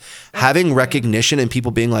having recognition and people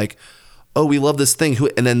being like, oh, we love this thing.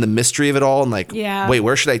 And then the mystery of it all, and wait,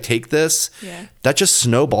 where should I take this? Yeah. That just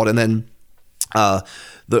snowballed. And then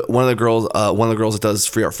one of the girls that does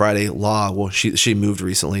Free Art Friday, Law, well, she moved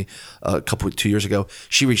recently, 2 years ago.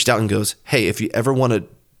 She reached out and goes, hey, if you ever want to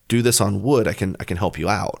do this on wood, I can help you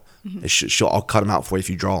out. I'll cut them out for you if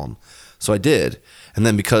you draw them. So I did. And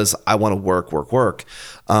then because I want to work,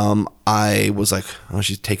 I was like, oh,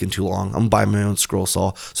 she's taking too long. I'm buying my own scroll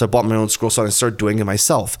saw. So I bought my own scroll saw, and I started doing it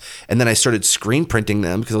myself. And then I started screen printing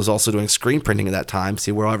them because I was also doing screen printing at that time.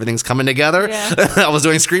 See where everything's coming together? Yeah. I was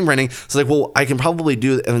doing screen printing. So well, I can probably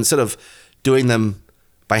do it. And instead of doing them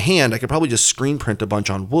by hand, I could probably just screen print a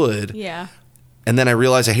bunch on wood. Yeah. And then I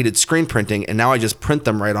realized I hated screen printing, and now I just print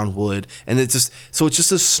them right on wood. And it's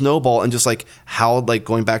just a snowball, and just how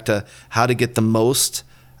going back to how to get the most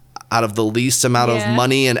out of the least amount of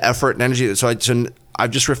money and effort and energy. So I've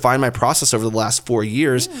just refined my process over the last 4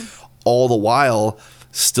 years, all the while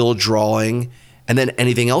still drawing. And then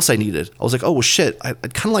anything else I needed, I was like, oh, well, shit,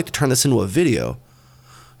 I'd kind of like to turn this into a video.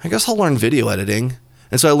 I guess I'll learn video editing.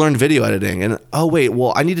 And so I learned video editing, and oh, wait,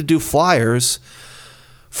 well, I need to do flyers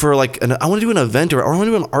for I want to do an event or I want to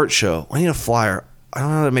do an art show. I need a flyer. I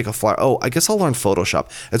don't know how to make a flyer. Oh, I guess I'll learn Photoshop.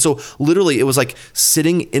 And so literally it was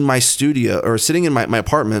sitting in my studio or sitting in my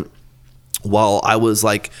apartment while I was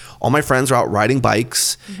all my friends are out riding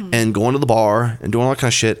bikes and going to the bar and doing all that kind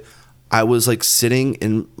of shit. I was sitting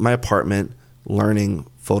in my apartment learning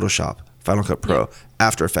Photoshop, Final Cut Pro,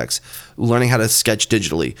 After Effects, learning how to sketch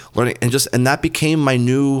digitally, and that became my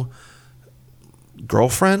new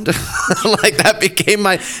girlfriend. Like that became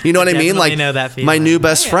my, you know what I mean? Definitely Like know that my feeling. new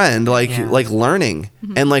best friend, like Yeah. like learning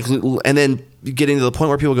and like, and then getting to the point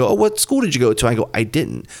where people go, oh, what school did you go to? I go, I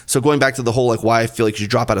didn't. So going back to the whole, like why I feel like you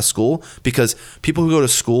drop out of school, because people who go to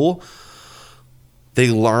school, they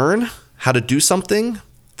learn how to do something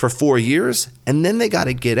for 4 years and then they got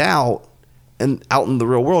to get out and out in the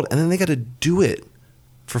real world. And then they got to do it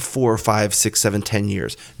for 4 or 5, 6, 7, 10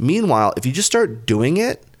 years. Meanwhile, if you just start doing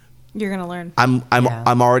it, You're going to learn.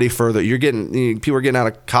 I'm already further. People are getting out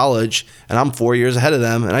of college and I'm 4 years ahead of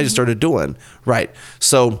them and I just started doing. Right.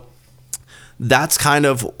 So that's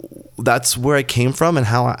where I came from and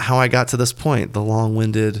how I got to this point, the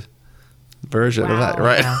long-winded version of that. Wow.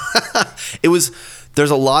 Right.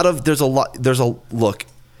 Look,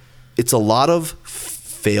 it's a lot of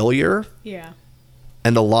failure Yeah.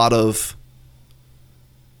 and a lot of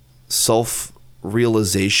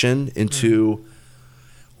self-realization into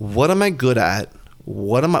what am I good at?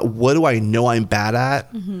 What do I know I'm bad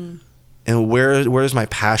at? Mm-hmm. And where does my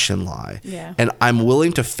passion lie? Yeah. And I'm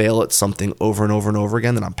willing to fail at something over and over and over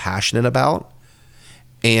again that I'm passionate about.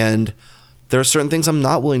 And there are certain things I'm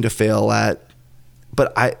not willing to fail at.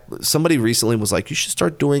 But somebody recently was like, you should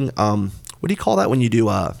start doing what do you call that when you do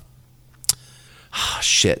when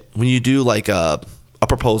you do like a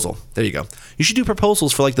proposal? There you go. You should do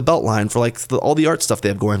proposals for like the Beltline, for like all the art stuff they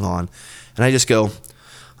have going on. And I just go,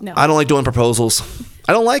 No. I don't like doing proposals.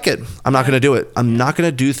 I don't like it. I'm not going to do it. I'm not going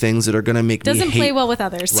to do things that are going to make me hate. Doesn't play well with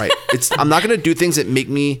others. Right. I'm not going to do things that make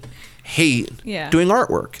me hate doing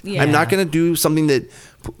artwork. Yeah. I'm not going to do something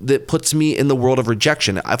that puts me in the world of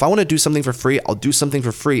rejection. If I want to do something for free, I'll do something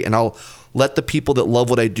for free and I'll let the people that love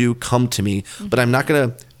what I do come to me. Mm-hmm. But I'm not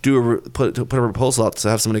going to put a proposal out to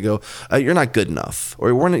have somebody go, you're not good enough, or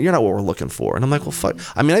you're not what we're looking for. And I'm like, well, fuck.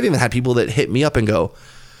 I mean, I've even had people that hit me up and go,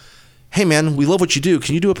 hey man, we love what you do.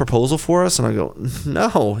 Can you do a proposal for us? And I go,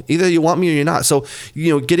 no, either you want me or you're not. So,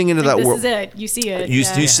 getting into that world. This is it. You see it. You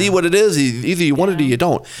see what it is. Either you want it or you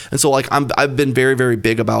don't. And so like, I've been very, very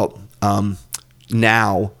big about,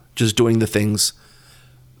 now just doing the things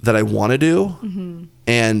that I want to do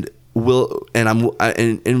and realize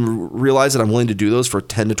that I'm willing to do those for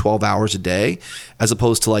 10 to 12 hours a day, as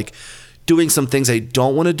opposed to like doing some things I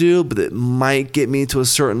don't want to do, but it might get me to a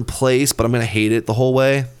certain place, but I'm going to hate it the whole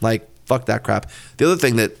way. Like, fuck that crap. The other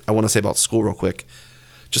thing that I want to say about school real quick,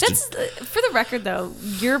 For the record though,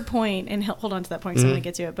 your point, and hold on to that point because I'm going to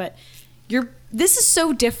get to it, but this is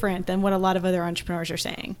so different than what a lot of other entrepreneurs are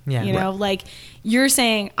saying. Yeah. Like you're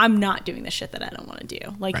saying, I'm not doing the shit that I don't want to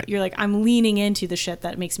do. Like you're like, I'm leaning into the shit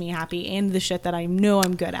that makes me happy and the shit that I know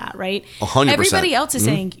I'm good at. Right. 100%. Everybody else is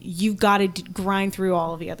saying you've got to grind through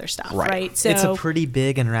all of the other stuff. Right. So it's a pretty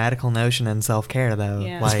big and radical notion in self-care though.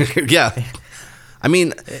 Yeah. Like, yeah. I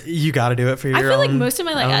mean, you got to do it for your I feel like own- most of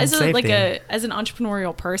my life, own as an safety.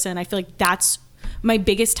 entrepreneurial person, I feel like that's my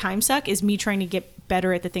biggest time suck is me trying to get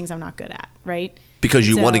better at the things I'm not good at, right? because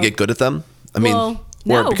you want to get good at them. I mean,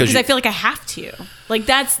 no, because you, I feel like I have to. Like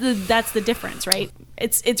that's the difference, right?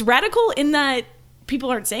 It's radical in that people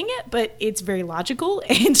aren't saying it, but it's very logical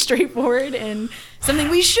and straightforward and something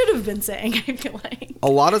we should have been saying. I feel like a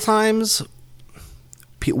lot of times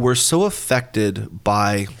we're so affected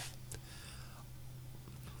by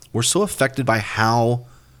how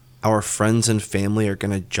our friends and family are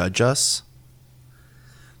going to judge us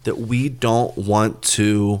that we don't want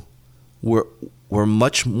to. We're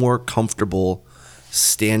much more comfortable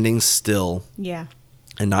standing still yeah,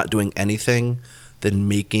 and not doing anything than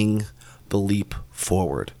making the leap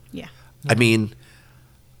forward. yeah. I mean,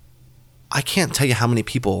 I can't tell you how many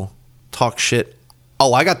people talk shit.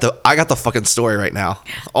 Oh, I got the fucking story right now.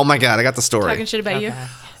 Oh my god, I got the story. Talking shit about you.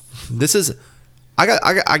 This is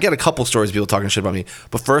I get a couple stories of people talking shit about me.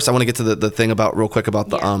 But first I want to get to the thing about real quick about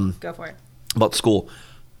the Go for it. about school.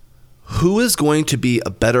 Who is going to be a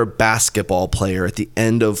better basketball player at the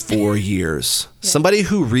end of 4 years? Yeah. Somebody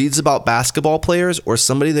who reads about basketball players or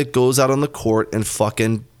somebody that goes out on the court and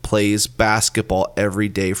fucking plays basketball every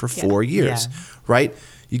day for 4 years, Yeah. right?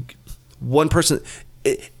 One person,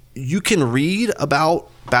 you can read about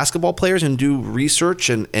basketball players and do research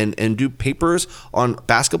and do papers on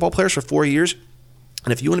basketball players for 4 years.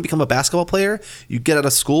 And if you want to become a basketball player, you get out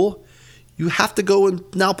of school, you have to go and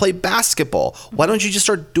now play basketball. Why don't you just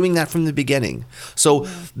start doing that from the beginning? So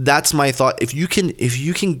that's my thought. If you can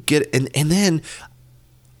get and then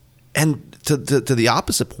to the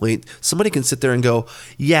opposite point, somebody can sit there and go,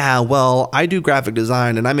 yeah, well, I do graphic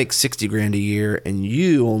design and I make $60,000 a year and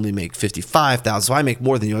you only make $55,000, so I make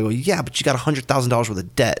more than you. I go, yeah, but you got $100,000 worth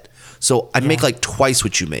of debt, so I make like twice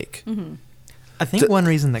what you make. Mm-hmm. I think one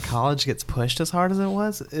reason that college gets pushed as hard as it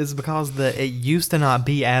was is because it used to not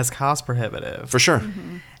be as cost prohibitive. For sure.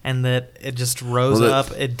 And that it just rose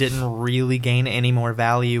up. It didn't really gain any more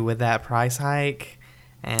value with that price hike.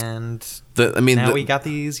 And now we got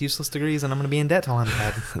these useless degrees, and I'm going to be in debt till I'm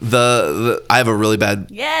dead. I have a really bad.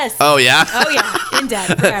 Yes. Oh yeah. Oh yeah. In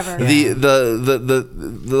debt forever.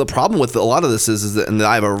 The problem with a lot of this is that, and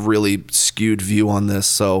I have a really skewed view on this,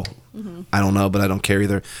 so I don't know, but I don't care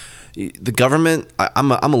either. The government,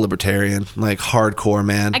 I'm a libertarian, like hardcore,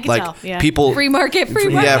 man. I can like tell. Yeah. people, free market.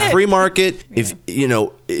 Yeah, free market.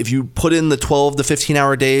 If you put in the 12 to 15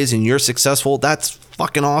 hour days and you're successful, that's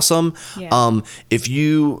fucking awesome. Yeah. If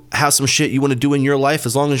you have some shit you want to do in your life,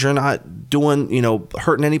 as long as you're not doing,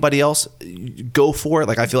 hurting anybody else, go for it.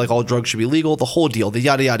 Like I feel like all drugs should be legal. The whole deal. The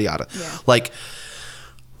yada yada yada. Yeah. Like.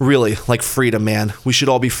 Really, like freedom, man. We should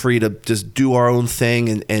all be free to just do our own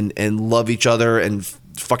thing and love each other and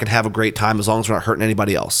fucking have a great time as long as we're not hurting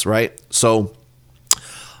anybody else, right? So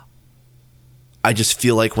I just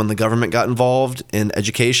feel like when the government got involved in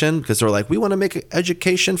education, because they're like, we want to make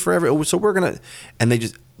education for everyone, so we're gonna, and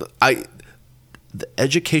the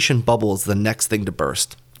education bubble is the next thing to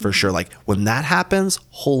burst. For sure. Like when that happens,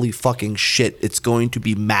 holy fucking shit, it's going to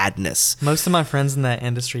be madness. Most of my friends in that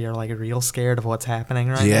industry are like real scared of what's happening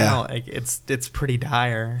right now. Like it's pretty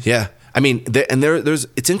dire. Yeah. I mean, there's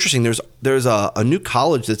it's interesting. There's a new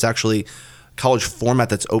college that's actually college format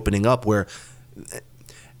that's opening up where,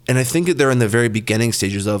 and I think that they're in the very beginning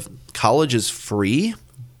stages of college is free,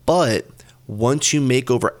 but once you make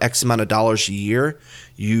over X amount of dollars a year,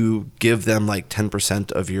 you give them like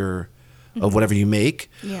 10% of whatever you make.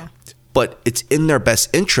 Yeah. But it's in their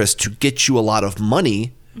best interest to get you a lot of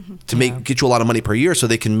money, get you a lot of money per year so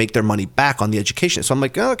they can make their money back on the education. So I'm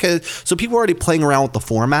like, oh, okay. So people are already playing around with the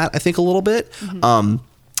format, I think, a little bit. And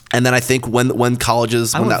then I think when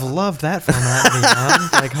colleges... I would have loved that format to be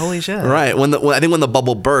on. Like, holy shit. Right. I think when the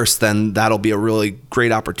bubble bursts, then that'll be a really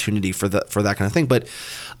great opportunity for that kind of thing. But,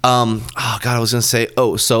 oh, God, I was going to say,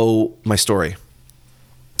 so my story.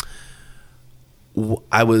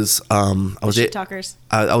 I was talkers.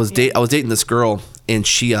 I was dating this girl, and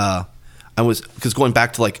because going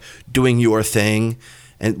back to like doing your thing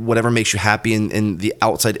and whatever makes you happy and the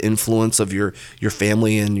outside influence of your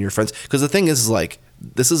family and your friends. Because the thing is like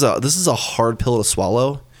this is a hard pill to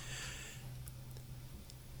swallow.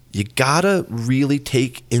 You gotta really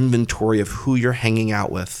take inventory of who you're hanging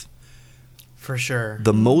out with. For sure.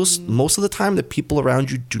 Most of the time, the people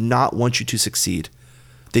around you do not want you to succeed.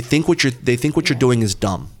 They think what you're doing is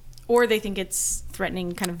dumb. Or they think it's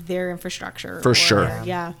threatening kind of their infrastructure. For sure.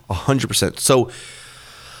 Yeah. 100%. So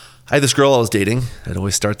I had this girl I was dating. It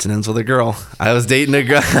always starts and ends with a girl. I was dating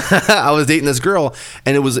this girl,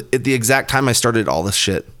 and it was at the exact time I started all this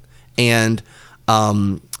shit. And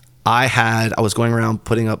I was going around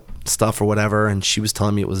putting up stuff or whatever, and she was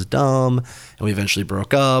telling me it was dumb, and we eventually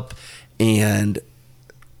broke up. And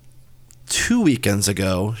 2 weekends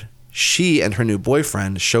ago, she and her new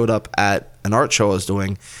boyfriend showed up at an art show I was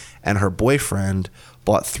doing, and her boyfriend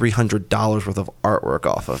bought $300 worth of artwork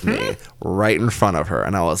off of me right in front of her.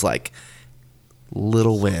 And I was like,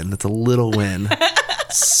 little win. It's a little win.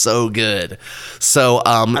 So good. So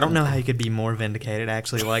I don't know how you could be more vindicated,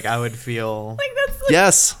 actually. Like, I would feel Like that's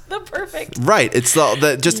yes. the perfect. Right. It's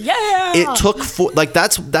the just Yeah. it took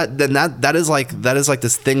that is like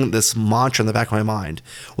this thing, this mantra in the back of my mind.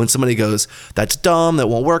 When somebody goes, that's dumb, that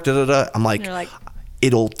won't work, I'm like, You're like,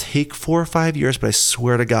 it'll take 4 or 5 years, but I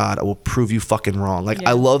swear to God, I will prove you fucking wrong. Like, Yeah.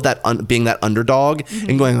 I love that being that underdog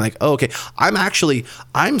and going like, oh, okay,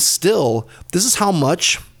 this is how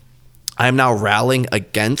much I'm now rallying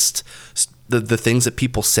against the things that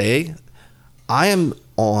people say. I am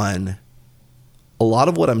on a lot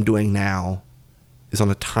of what I'm doing now is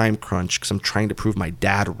on a time crunch because I'm trying to prove my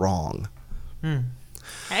dad wrong.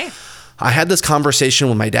 hey, I had this conversation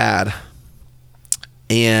with my dad,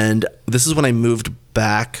 and this is when I moved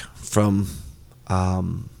back from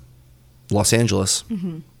Los Angeles.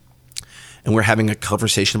 And we're having a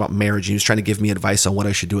conversation about marriage. He was trying to give me advice on what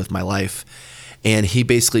I should do with my life. And he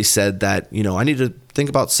basically said that, I need to think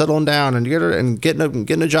about settling down and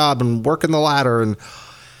getting a job and working the ladder. And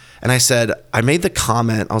I said, I made the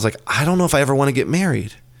comment, I was like, I don't know if I ever want to get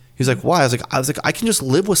married. He was like, why? I was like, I can just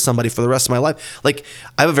live with somebody for the rest of my life. Like,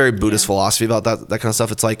 I have a very Buddhist philosophy about that kind of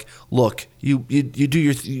stuff. It's like, look, you're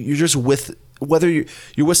just with, whether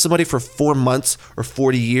you're with somebody for 4 months or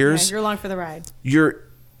 40 years, you're along for the ride.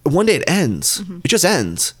 One day it ends. It just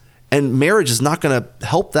ends. And marriage is not going to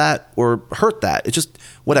help that or hurt that. It's just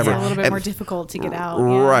whatever. It's a little bit more difficult to get out.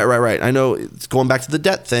 Right. I know it's going back to the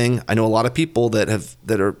debt thing. I know a lot of people that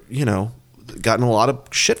are, gotten a lot of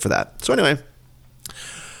shit for that. So anyway,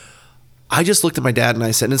 I just looked at my dad and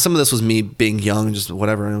I said, and some of this was me being young and just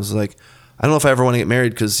whatever. And I was like, I don't know if I ever want to get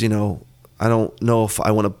married because, I don't know if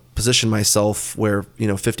I want to position myself where,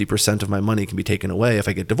 50% of my money can be taken away if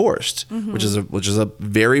I get divorced, which is a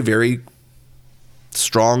very, very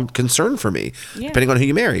strong concern for me, depending on who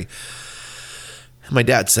you marry. My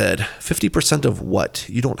dad said, 50% of what?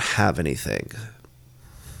 You don't have anything.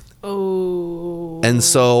 Oh. And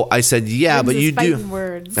so I said, yeah, but you do.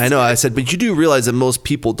 Words. I know. I said, but you do realize that most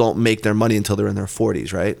people don't make their money until they're in their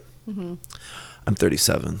 40s, right? Mm-hmm. I'm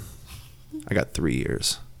 37. I got 3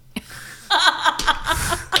 years.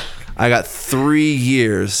 I got 3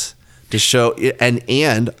 years to show.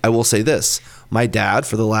 And I will say this. My dad,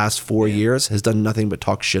 for the last 4 years, has done nothing but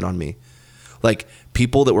talk shit on me. Like,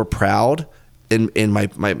 people that were proud in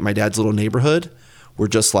my dad's little neighborhood were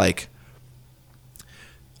just like,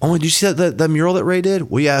 oh, did you see that mural that Ray did?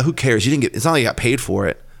 Well, yeah, who cares? You didn't get. It's not like you got paid for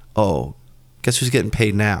it. Oh, guess who's getting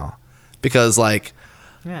paid now? Because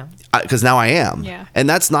because now I am. Yeah. And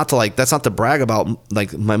that's not to brag about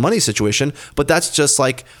like my money situation, but that's just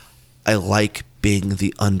like, I like being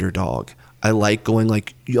the underdog. I like going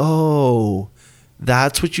like, yo,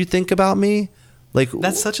 that's what you think about me? Like,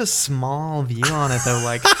 that's such a small view on it though.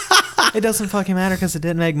 Like, it doesn't fucking matter because it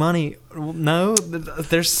didn't make money. No,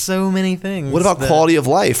 there's so many things. What about quality of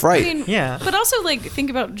life, right? I mean, yeah. But also, like, think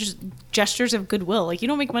about just gestures of goodwill. Like, you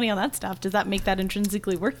don't make money on that stuff. Does that make that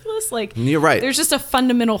intrinsically worthless? Like, you're right. There's just a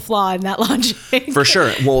fundamental flaw in that logic. For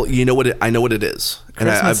sure. Well, you know what? I know what it is.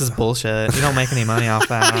 Christmas is bullshit. You don't make any money off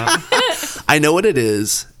that. I know what it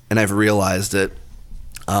is, and I've realized it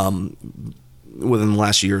within the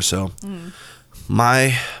last year or so.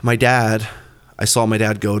 My dad, I saw my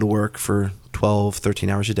dad go to work for 12, 13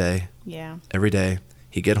 hours a day. Yeah. Every day.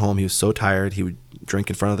 He'd get home. He was so tired. He would drink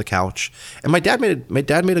in front of the couch. And my dad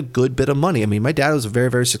made a good bit of money. I mean, my dad was a very,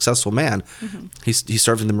 very successful man. Mm-hmm. He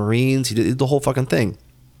served in the Marines. He did the whole fucking thing.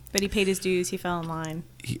 But he paid his dues. He fell in line.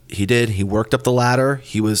 He did. He worked up the ladder.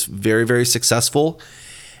 He was very, very successful.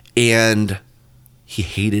 And he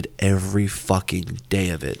hated every fucking day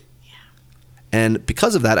of it. And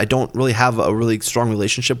because of that, I don't really have a really strong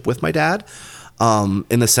relationship with my dad,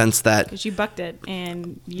 in the sense that because you bucked it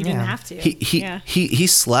and you didn't have to. He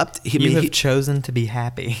slept. You have chosen to be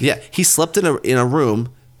happy. Yeah, he slept in a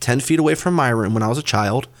room 10 feet away from my room when I was a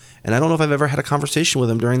child, and I don't know if I've ever had a conversation with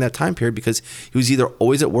him during that time period because he was either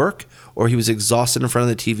always at work or he was exhausted in front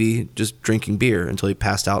of the TV just drinking beer until he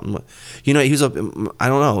passed out. And he was I don't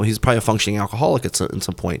know, he's probably a functioning alcoholic at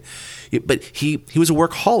some point, but he was a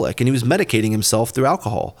workaholic and he was medicating himself through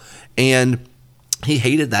alcohol, and he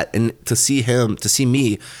hated that. And to see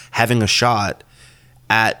me having a shot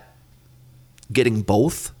at getting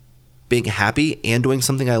both, being happy and doing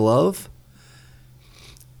something I love.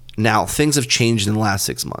 Now, things have changed in the last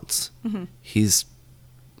 6 months. Mm-hmm. He's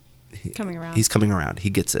coming around. He's coming around. He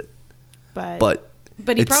gets it. But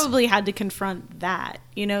he probably had to confront that,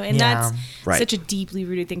 and that's such a deeply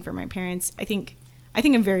rooted thing for my parents. I think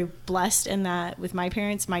I'm very blessed in that with my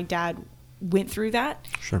parents, my dad went through that.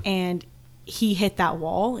 Sure. And he hit that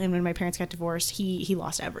wall, and when my parents got divorced, he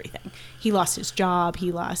lost everything. He lost his job.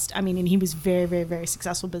 And he was very, very, very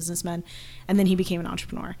successful businessman, and then he became an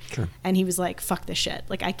entrepreneur. Sure. And he was like, fuck this shit.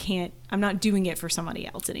 Like, I'm not doing it for somebody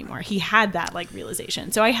else anymore. He had that like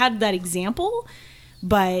realization. So I had that example,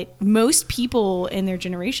 but most people in their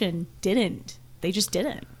generation didn't. They just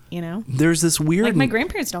didn't, There's this weird... Like, my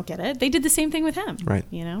grandparents don't get it. They did the same thing with him. Right.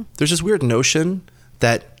 There's this weird notion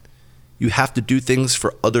that you have to do things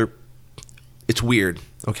for other... It's weird.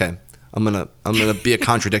 Okay. I'm gonna be a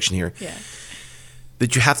contradiction here. Yeah.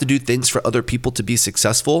 That you have to do things for other people to be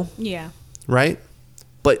successful. Yeah. Right?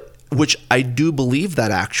 But which I do believe that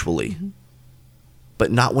actually. Mm-hmm.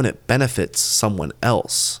 But not when it benefits someone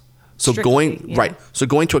else. So So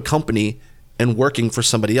going to a company and working for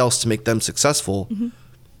somebody else to make them successful. Mm-hmm.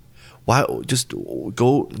 Why just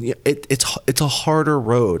go? It's a harder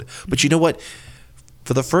road. But you know what?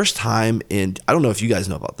 For the first time I don't know if you guys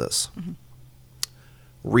know about this. Mm-hmm.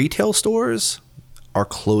 Retail stores are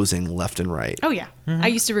closing left and right. Oh yeah. Mm-hmm. I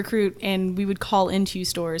used to recruit, and we would call into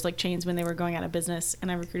stores like chains when they were going out of business,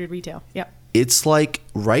 and I recruited retail. Yep. It's like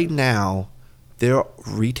right now,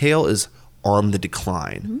 retail is on the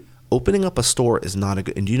decline. Mm-hmm. Opening up a store is not a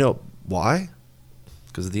good. And do you know why?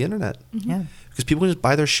 Because of the internet. Mm-hmm. Yeah. Because people can just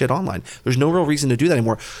buy their shit online. There's no real reason to do that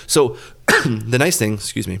anymore. So the nice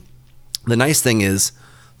thing is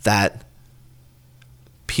that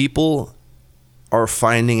people are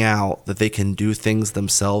finding out that they can do things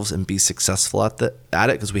themselves and be successful at it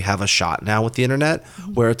because we have a shot now with the internet,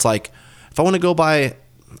 mm-hmm. where it's like, if I want to go buy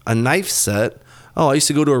a knife set, oh, I used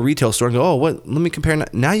to go to a retail store and go, oh, what? Let me compare.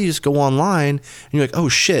 Now you just go online and you're like, oh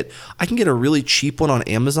shit, I can get a really cheap one on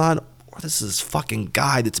Amazon. Or this is this fucking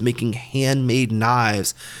guy that's making handmade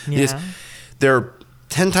knives. Yeah. They're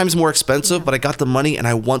 10 times more expensive, but I got the money and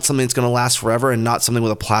I want something that's going to last forever and not something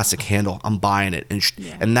with a plastic handle. I'm buying it.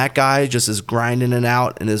 And that guy just is grinding it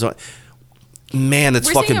out and is, man,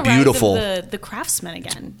 it's fucking beautiful. The craftsman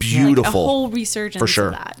again. Beautiful. Like a whole resurgence for sure.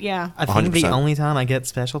 of that. Yeah. I think 100%. the only time I get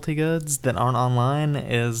specialty goods that aren't online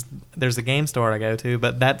is there's a game store I go to,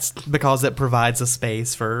 but that's because it provides a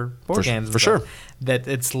space for board games. For sure. That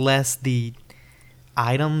it's less the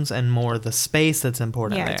items and more the space that's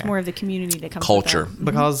important there. Yeah, it's more of the community that comes Culture. with that.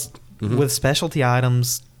 Because with specialty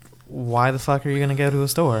items, why the fuck are you going to go to a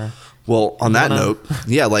store? Well, on that note,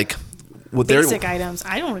 yeah, like with Basic items.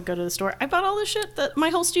 I don't want to go to the store. I bought all the shit that my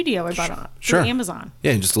whole studio I bought on Amazon.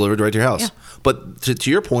 Yeah, and just delivered right to your house. Yeah. But to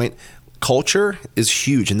your point, culture is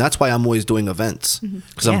huge, and that's why I'm always doing events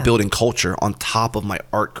because I'm building culture on top of my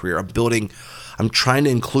art career. I'm trying to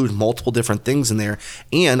include multiple different things in there,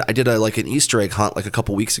 and I did an Easter egg hunt like a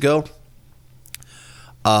couple weeks ago.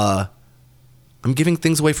 I'm giving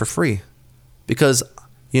things away for free because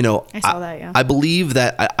I saw that. Yeah, I believe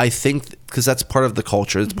that I think because that's part of the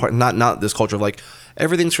culture. It's part not this culture of like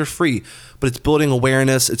everything's for free, but it's building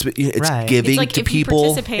awareness. It's right. giving it's like to if you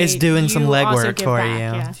people. It's doing some legwork for you.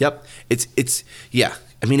 Yeah. Yep. It's yeah.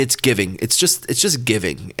 I mean, it's giving. It's just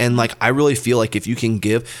giving, and like I really feel like if you can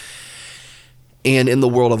give, and in the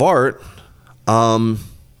world of art, that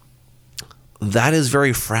is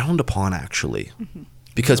very frowned upon actually,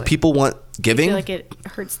 because people want giving. I feel like it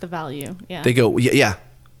hurts the value. Yeah. They go, yeah.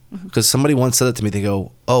 Because somebody once said it to me. They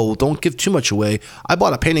go, oh, don't give too much away. I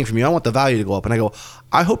bought a painting from you. I want the value to go up. And I go,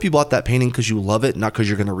 I hope you bought that painting because you love it, not because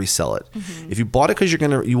you're going to resell it. If you bought it because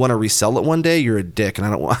you want to resell it one day, you're a dick, and I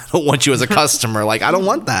don't want you as a customer. Like I don't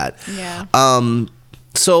want that. Yeah.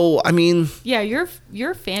 So I mean, yeah,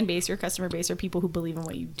 your fan base, your customer base are people who believe in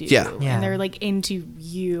what you do. Yeah. And they're like into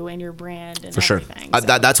you and your brand and for sure. everything.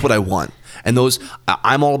 That's what I want. And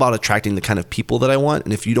I'm all about attracting the kind of people that I want.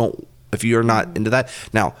 And if you're not into that,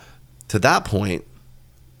 now to that point,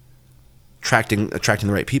 attracting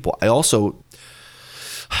the right people. I also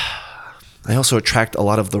attract a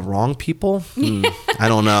lot of the wrong people. I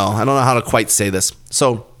don't know how to quite say this.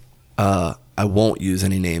 So, I won't use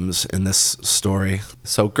any names in this story.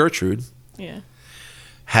 So Gertrude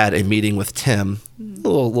had a meeting with Tim, a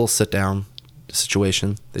little sit down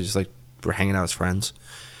situation. They just were hanging out as friends.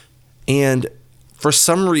 And for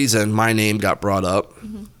some reason, my name got brought up.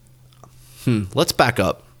 Let's back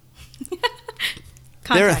up.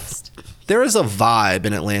 Context. There is a vibe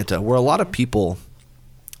in Atlanta where a lot of people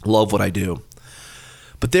love what I do.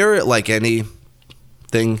 But there, like anything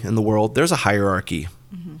in the world, there's a hierarchy.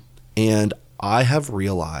 And I have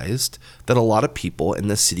realized that a lot of people in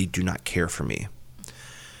this city do not care for me.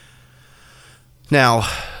 Now,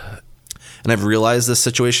 and I've realized this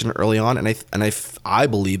situation early on, and I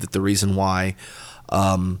believe that the reason why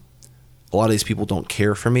a lot of these people don't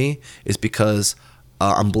care for me is because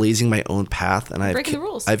I'm blazing my own path, and breaking the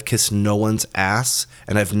rules. I've kissed no one's ass,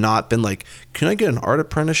 and I've not been like, can I get an art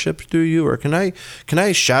apprenticeship through you, or can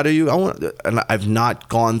I shadow you? And I've not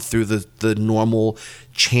gone through the normal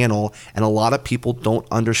channel, and a lot of people don't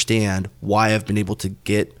understand why I've been able to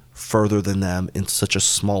get further than them in such a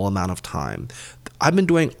small amount of time. I've been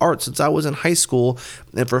doing art since I was in high school,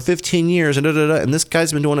 and for 15 years, and this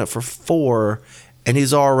guy's been doing it for 4, and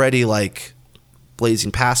he's already like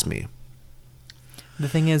blazing past me. The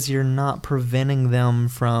thing is, you're not preventing them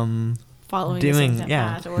from following doing the same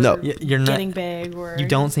path or you're not getting big, or you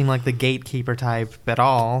don't seem like the gatekeeper type at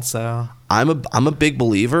all. So I'm a big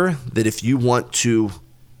believer that if you want to,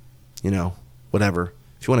 whatever,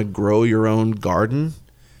 if you want to grow your own garden,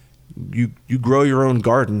 you grow your own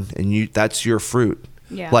garden, and that's your fruit.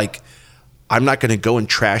 Yeah. Like, I'm not going to go and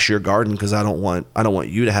trash your garden because I don't want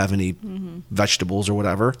you to have any vegetables or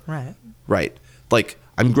whatever. Right. Like,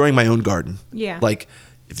 I'm growing my own garden. Yeah. Like,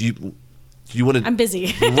 if you want to, I'm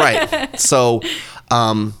busy. Right. So,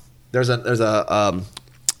 there's a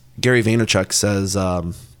Gary Vaynerchuk says,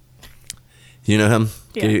 you know him,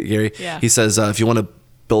 Yeah. Gary. Yeah. He says if you want to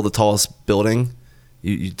build the tallest building,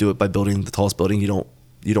 you do it by building the tallest building. You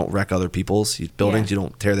don't wreck other people's buildings. Yeah. You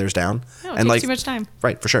don't tear theirs down. No, it takes too much time.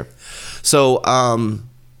 Right, for sure. So,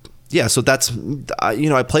 so that's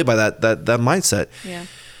I play by that mindset. Yeah.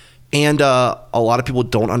 And a lot of people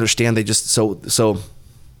don't understand. They just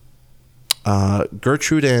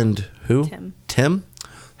Gertrude and who? Tim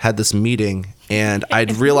had this meeting, and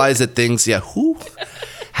I'd realized that things. Yeah, who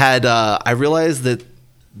had? I realized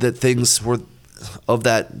that things were of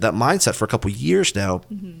that mindset for a couple of years now,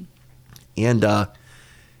 And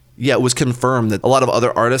yeah, it was confirmed that a lot of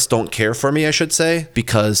other artists don't care for me, I should say,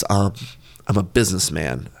 because I'm a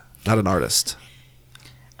businessman, not an artist.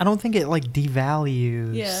 I don't think it like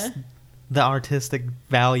devalues the artistic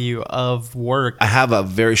value of work. I have a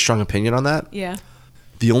very strong opinion on that. Yeah.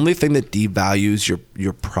 The only thing that devalues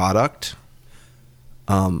your product,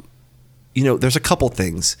 there's a couple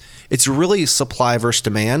things. It's really supply versus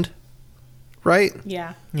demand, right?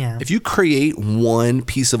 Yeah. Yeah. If you create one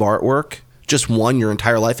piece of artwork, just one your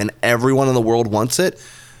entire life, and everyone in the world wants it,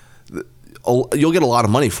 you'll get a lot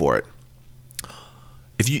of money for it.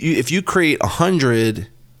 If you create 100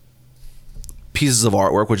 pieces of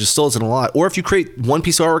artwork, which still isn't a lot, or if you create one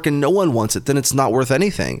piece of artwork and no one wants it, then it's not worth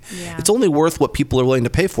anything. Yeah. It's only worth what people are willing to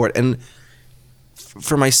pay for it. And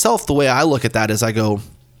for myself, the way I look at that is I go,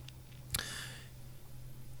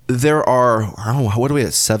 there are, I don't know, what are we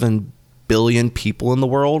at, 7 billion people in the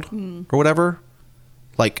world or whatever?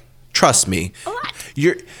 Like, trust me,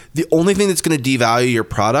 the only thing that's going to devalue your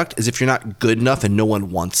product is if you're not good enough and no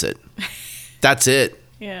one wants it. That's it.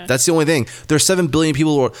 Yeah. That's the only thing. There's 7 billion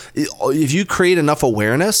people. If you create enough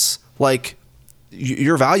awareness, like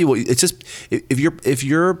your value, it's just if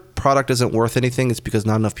your product isn't worth anything, it's because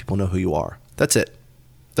not enough people know who you are. That's it.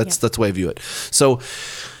 That's the way I view it. So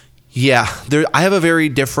yeah, I have a very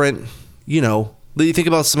different. You think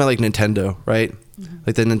about something like Nintendo, right? Mm-hmm.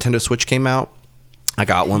 Like the Nintendo Switch came out. I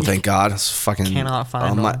got one, thank God. It's fucking cannot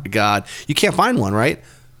find one. Oh my God, you can't find one, right?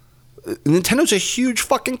 Nintendo's a huge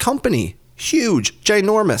fucking company. Huge,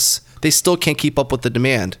 ginormous. They still can't keep up with the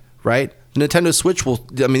demand, right? Nintendo Switch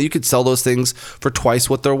you could sell those things for twice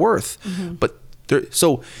what they're worth. Mm-hmm. But there's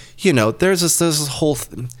this whole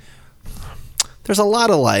there's a lot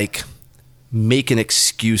of like making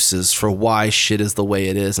excuses for why shit is the way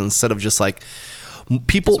it is instead of just like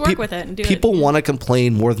people just work with it and do people want to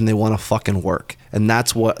complain more than they want to fucking work. And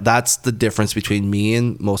that's the difference between me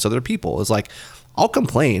and most other people. Is like, I'll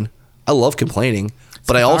complain. I love complaining.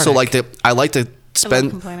 But I also like to spend I like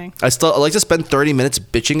to spend 30 minutes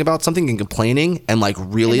bitching about something and complaining and like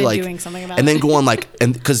really and like doing something about and then it. go on like,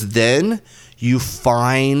 and because then you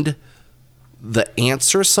find the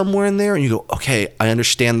answer somewhere in there and you go, okay, I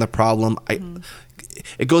understand the problem.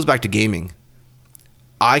 It goes back to gaming.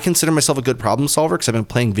 I consider myself a good problem solver because I've been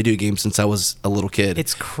playing video games since I was a little kid.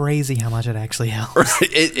 It's crazy how much it actually helps.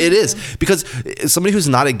 It is, because somebody who's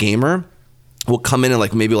not a gamer will come in and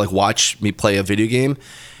like maybe like watch me play a video game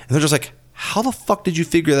and they're just like, how the fuck did you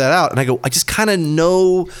figure that out? And I go, I just kind of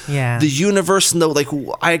know the universe, and like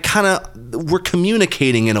we're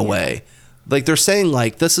communicating in a way. Like they're saying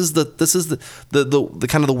like this is the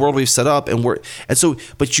kind of the world we've set up,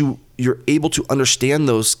 but you're able to understand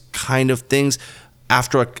those kind of things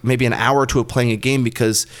after maybe an hour or two of playing a game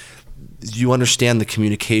because you understand the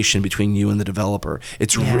communication between you and the developer.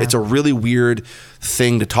 It's a really weird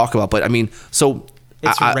thing to talk about, but I mean, so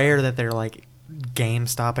it's rare that they're like game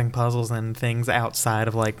stopping puzzles and things outside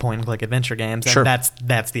of like point and click adventure games. And sure.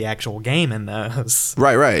 That's the actual game in those.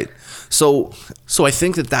 Right. So I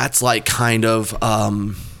think that's like kind of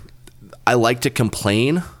I like to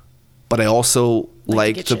complain, but I also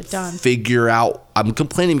like to figure out. I'm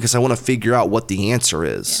complaining because I want to figure out what the answer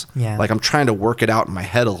is. Yeah. Like I'm trying to work it out in my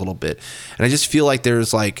head a little bit, and I just feel like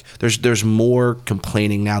there's more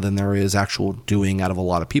complaining now than there is actual doing out of a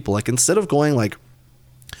lot of people. Like instead of going like,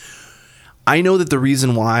 I know that the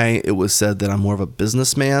reason why it was said that I'm more of a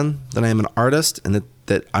businessman than I am an artist, and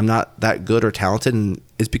that I'm not that good or talented, and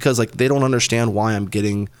is because like they don't understand why I'm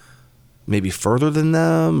getting maybe further than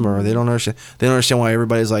them, or they don't understand why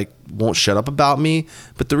everybody's like won't shut up about me.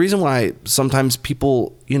 But the reason why sometimes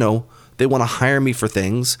people, they want to hire me for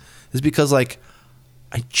things is because like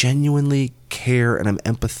I genuinely care and I'm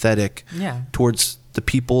empathetic towards the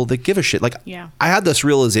people that give a shit. Like I had this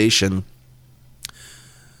realization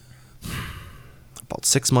about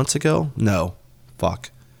 6 months ago. No,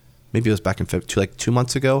 fuck. Maybe it was back in February, like 2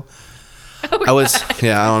 months ago. I was,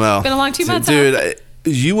 I don't know. Been a long 2 months, dude.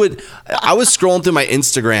 I was scrolling through my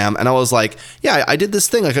Instagram and I was like, I did this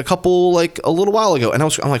thing like a little while ago, and I'm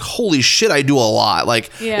like, holy shit, I do a lot. Like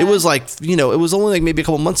it was like, it was only like maybe a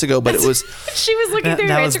couple months ago, but it was. She was looking through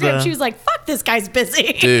your Instagram. She was like, fuck, this guy's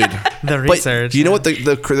busy, dude. The research. But you know what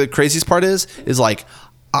the craziest part is like,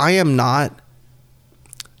 I am not.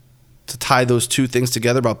 To tie those two things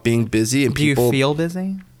together about being busy and people. Do you feel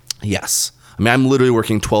busy? Yes. I mean, I'm literally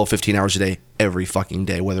working 12, 15 hours a day every fucking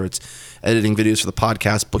day, whether it's editing videos for the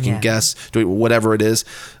podcast, booking guests, doing whatever it is,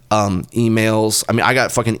 emails. I mean, I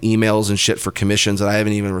got fucking emails and shit for commissions that I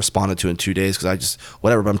haven't even responded to in 2 days because I just,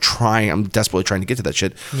 whatever, but I'm desperately trying to get to that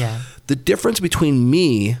shit. Yeah. The difference between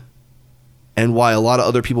me and why a lot of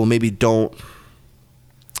other people maybe don't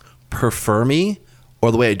prefer me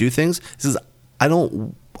or the way I do things is I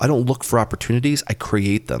don't look for opportunities. I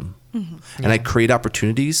create them. Mm-hmm. And I create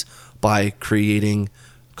opportunities by creating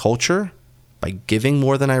culture, by giving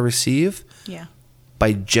more than I receive,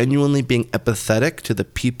 by genuinely being empathetic to the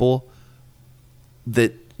people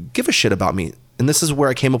that give a shit about me. And this is where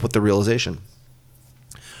I came up with the realization.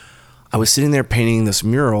 I was sitting there painting this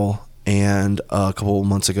mural and a couple of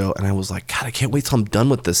months ago, and I was like, God, I can't wait till I'm done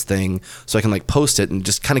with this thing so I can like post it and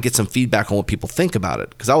just kind of get some feedback on what people think about it,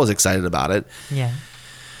 because I was excited about it. Yeah.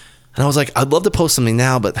 And I was like, I'd love to post something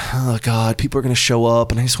now, but oh God, people are going to show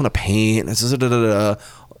up and I just want to paint.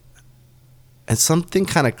 And something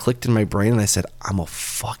kind of clicked in my brain and I said, I'm a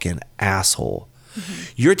fucking asshole.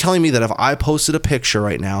 Mm-hmm. You're telling me that if I posted a picture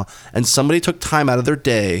right now and somebody took time out of their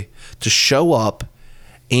day to show up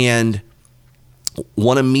and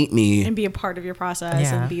want to meet me and be a part of your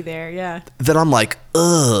process and be there, that I'm like,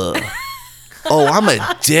 ugh. Oh, I'm a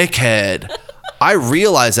dickhead. I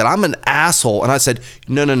realized that I'm an asshole. And I said,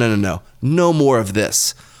 no more of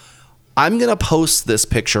this. I'm going to post this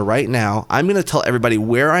picture right now. I'm going to tell everybody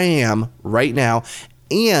where I am right now.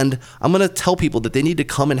 And I'm going to tell people that they need to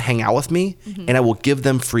come and hang out with me, and I will give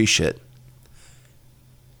them free shit.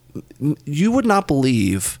 You would not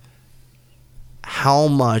believe how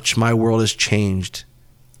much my world has changed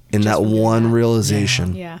in that one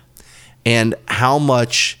realization. Yeah. And how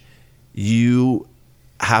much you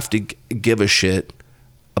have to give a shit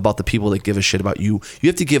about the people that give a shit about you. You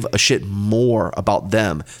have to give a shit more about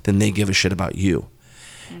them than they give a shit about you.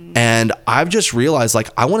 And I've just realized, like,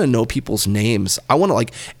 I want to know people's names. I want to,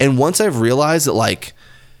 like, and once I've realized that, like,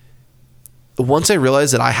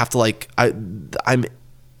 I have to, like,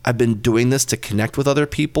 I've been doing this to connect with other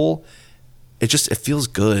people. It feels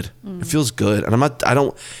good. It feels good. And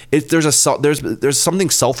there's something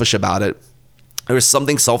selfish about it. There's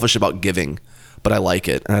something selfish about giving, but I like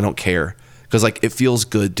it and I don't care. Because like it feels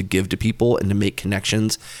good to give to people and to make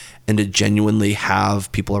connections and to genuinely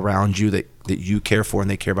have people around you that you care for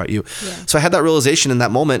and they care about you. Yeah. So I had that realization in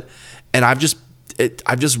that moment, and I've just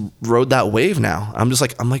rode that wave now. I'm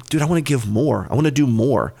like, dude, I want to give more. I want to do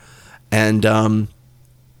more. And and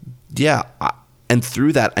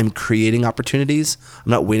through that, I'm creating opportunities.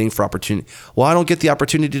 I'm not waiting for opportunity. Well, I don't get the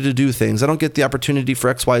opportunity to do things. I don't get the opportunity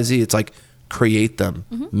for XYZ. It's like create them,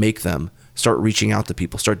 make them. Start reaching out to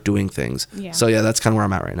people, start doing things. Yeah. So that's kind of where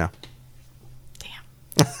I'm at right now.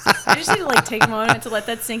 Damn. I just need to like take a moment to let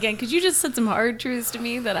that sink in, because you just said some hard truths to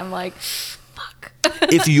me that I'm like, fuck.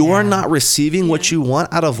 If you're not receiving what you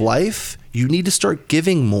want out of life, you need to start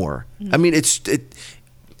giving more. I mean,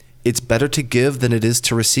 it's better to give than it is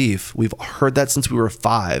to receive. We've heard that since we were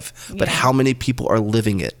 5, but how many people are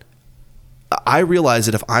living it? I realize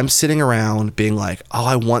that if I'm sitting around being like, oh,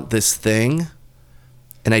 I want this thing,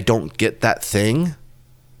 and I don't get that thing,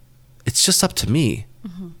 it's just up to me.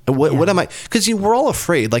 And what am I? Because we're all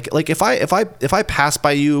afraid. Like if I pass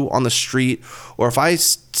by you on the street, or if I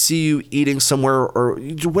see you eating somewhere, or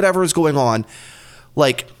whatever is going on,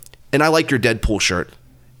 like, and I like your Deadpool shirt,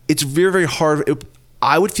 it's very, very hard.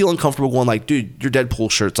 I would feel uncomfortable going like, dude, your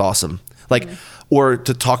Deadpool shirt's awesome. Like, or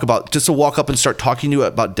to talk about, just to walk up and start talking to you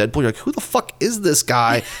about Deadpool. You're like, who the fuck is this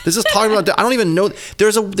guy? This is talking about, I don't even know.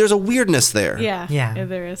 There's a weirdness there. Yeah,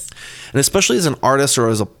 there is. And especially as an artist or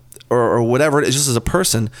as or whatever it is, just as a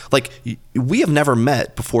person, like we have never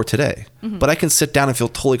met before today, but I can sit down and feel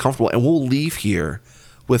totally comfortable, and we'll leave here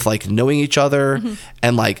with like knowing each other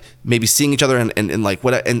and like maybe seeing each other and like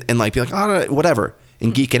what and like be like, oh, whatever,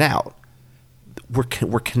 and geeking out.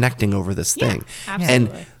 We're connecting over this thing.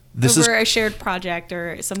 Absolutely. And this over a shared project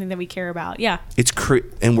or something that we care about. Yeah.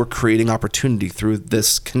 And we're creating opportunity through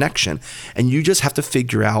this connection. And you just have to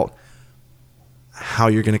figure out how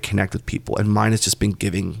you're going to connect with people. And mine has just been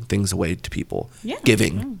giving things away to people. Yeah.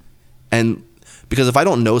 Giving. And because if I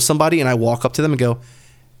don't know somebody and I walk up to them and go,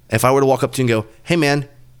 if I were to walk up to you and go, hey man,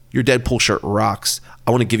 your Deadpool shirt rocks,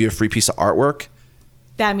 I want to give you a free piece of artwork.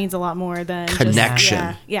 That means a lot more than connection.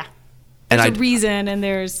 Just, yeah. There's a reason, and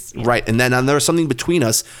there's right, and then there's something between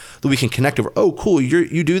us that we can connect over. Oh, cool!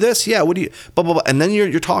 You do this, yeah. What do you? Blah blah blah, and then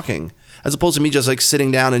you're talking, as opposed to me just like sitting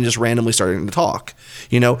down and just randomly starting to talk.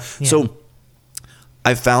 So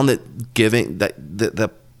I found that giving that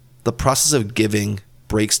the process of giving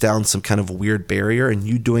breaks down some kind of weird barrier, and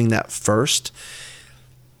you doing that first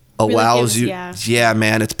allows you. Yeah,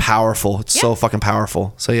 man, it's powerful. It's so fucking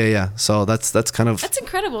powerful. So so that's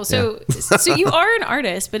incredible. So so you are an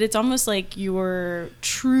artist, but it's almost like your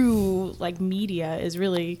true like media is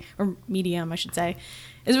really, or medium I should say,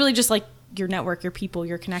 is really just like your network, your people,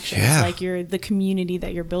 your connections, like the community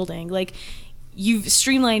that you're building. Like you've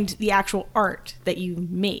streamlined the actual art that you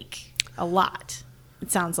make a lot.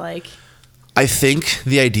 It sounds like. I think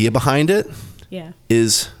the idea behind it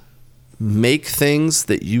is make things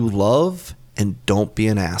that you love and don't be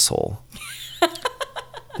an asshole.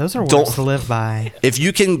 Those are words to live by. If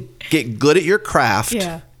you can get good at your craft,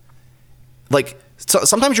 like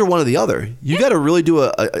sometimes you're one or the other. You got to really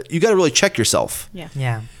you got to really check yourself.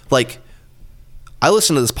 Yeah. Like, I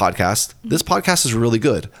listen to this podcast. This podcast is really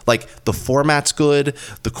good. Like, the format's good,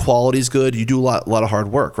 the quality's good. You do a lot of hard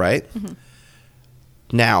work, right? Mm-hmm.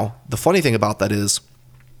 Now, the funny thing about that is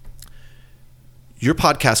your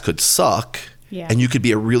podcast could suck and you could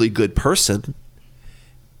be a really good person,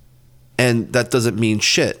 and that doesn't mean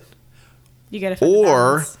shit. You gotta find the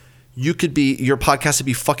balance. You could be, your podcast would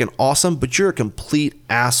be fucking awesome, but you're a complete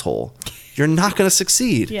asshole. You're not going to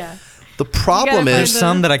succeed. Yeah. The problem is there's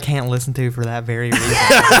some that I can't listen to for that very reason.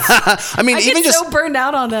 I mean, even just so burned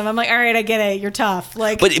out on them. I'm like, all right, I get it. You're tough.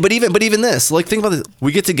 Like, but even this, like, think about this.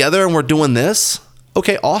 We get together and we're doing this.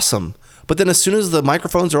 Okay, awesome. But then as soon as the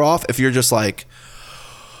microphones are off, if you're just like,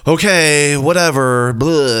 okay, whatever,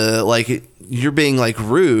 blah, like, you're being like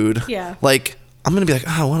rude. Yeah. Like, I'm gonna be like,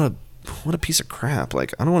 oh, what a piece of crap.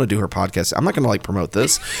 Like, I don't want to do her podcast. I'm not gonna like promote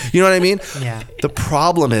this. You know what I mean? Yeah. The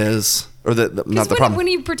problem is. Or not the problem. When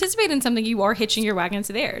you participate in something, you are hitching your wagon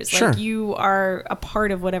to theirs. Sure. Like, you are a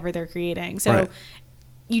part of whatever they're creating. So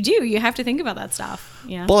you have to think about that stuff.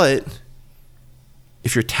 Yeah. But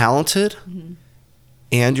if you're talented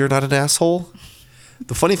and you're not an asshole,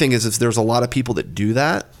 the funny thing is there's a lot of people that do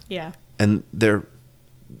that. Yeah. And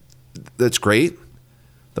that's great.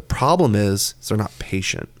 The problem is they're not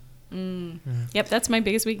patient. Yep, that's my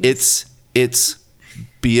biggest weakness. It's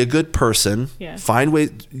be a good person. Yeah. Find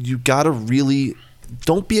ways. You gotta really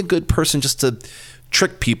don't be a good person just to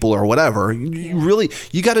trick people or whatever.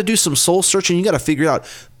 You got to do some soul searching. You got to figure out.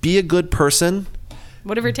 Be a good person.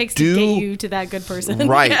 Whatever it takes to get you to that good person.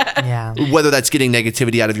 Right. Yeah. Whether that's getting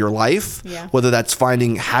negativity out of your life. Yeah. Whether that's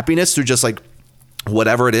finding happiness through just like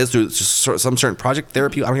whatever it is, through just some certain project,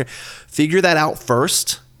 therapy. I don't care. Figure that out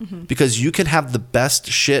first, because you can have the best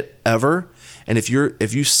shit ever. And if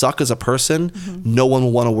you suck as a person, no one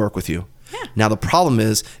will want to work with you. Yeah. Now the problem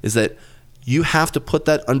is that you have to put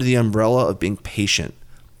that under the umbrella of being patient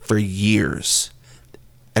for years.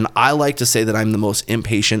 And I like to say that I'm the most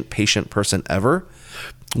impatient, patient person ever.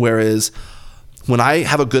 Whereas when I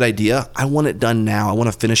have a good idea, I want it done now. I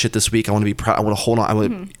want to finish it this week. I want to be proud. I want to hold on.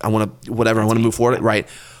 I want to whatever. I want to move forward. Right.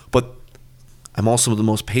 But I'm also the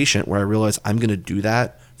most patient, where I realize I'm going to do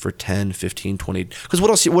that for 10, 15, 20. Because what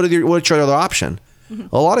else? What's your other option?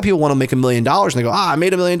 A lot of people want to make $1 million and they go, I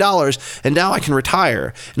made $1 million and now I can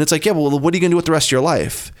retire. And it's like, yeah, well, what are you going to do with the rest of your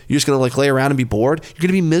life? You're just going to like lay around and be bored? You're going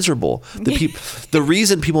to be miserable. The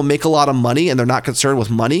reason people make a lot of money and they're not concerned with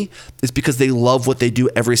money is because they love what they do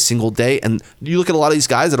every single day. And you look at a lot of these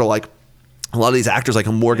guys that are like, a lot of these actors like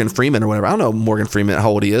Morgan Freeman or whatever. I don't know Morgan Freeman, how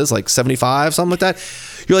old he is, like 75, something like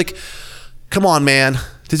that. You're like, come on, man.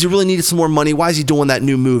 Does he really need some more money? Why is he doing that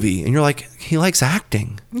new movie? And you're like, he likes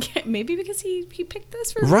acting. Yeah, maybe because he picked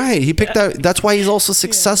this for right. He picked that. That's why he's also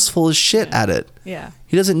successful as shit at it. Yeah.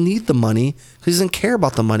 He doesn't need the money because he doesn't care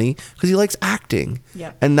about the money because he likes acting.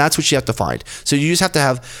 Yeah. And that's what you have to find. So you just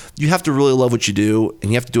have to really love what you do,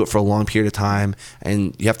 and you have to do it for a long period of time,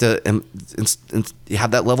 and you have to you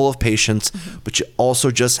have that level of patience, but you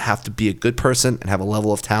also just have to be a good person and have a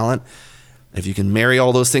level of talent. If you can marry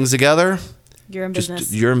all those things together, you're in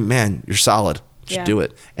business. You're solid. Just do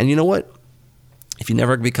it. And you know what? If you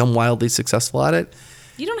never become wildly successful at it,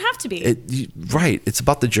 you don't have to be. Right. It's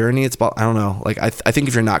about the journey. It's about, I don't know. Like, I think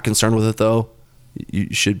if you're not concerned with it, though,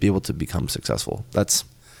 you should be able to become successful. That's,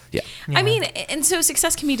 yeah. I mean, and so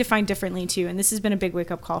success can be defined differently, too. And this has been a big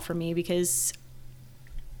wake-up call for me, because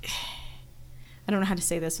I don't know how to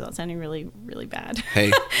say this without sounding really, really bad.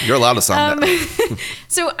 Hey, you're allowed to sound that.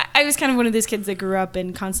 So I was kind of one of those kids that grew up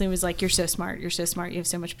and constantly was like, you're so smart. You're so smart. You have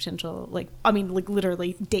so much potential. Like, I mean, like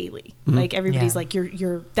literally daily. Like everybody's like,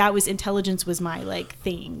 that was intelligence was my like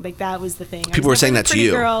thing. Like that was the thing. People were saying that to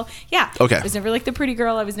you. Girl. Yeah. Okay. I was never like the pretty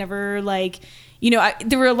girl. I was never like,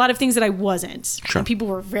 there were a lot of things that I wasn't. Sure. And people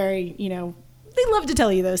were very, they love to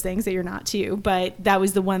tell you those things that you're not too. But that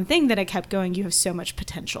was the one thing that I kept going. You have so much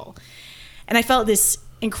potential. And I felt this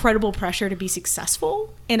incredible pressure to be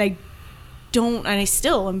successful. And I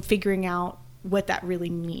still am figuring out what that really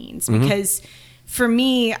means. Because for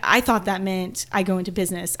me, I thought that meant I go into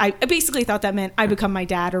business. I basically thought that meant I become my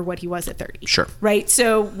dad or what he was at 30. Sure. Right?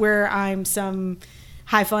 So where I'm some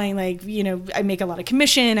high-flying, like, I make a lot of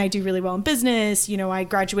commission. I do really well in business. I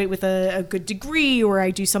graduate with a good degree, or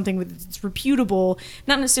I do something that's reputable.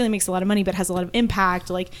 Not necessarily makes a lot of money, but has a lot of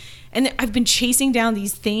impact. And I've been chasing down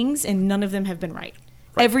these things, and none of them have been right.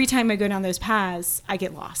 every time I go down those paths, I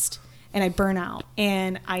get lost and I burn out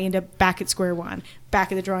and I end up back at square one,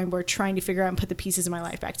 back at the drawing board, trying to figure out and put the pieces of my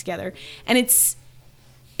life back together. And it's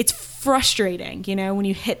frustrating, when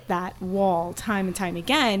you hit that wall time and time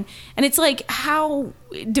again. And it's like, how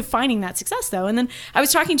defining that success though? And then I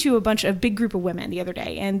was talking to a big group of women the other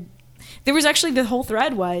day, and there was actually, the whole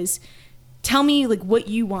thread was, tell me like what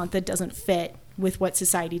you want that doesn't fit with what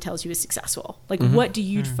society tells you is successful. Like, what do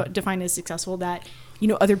you define as successful that,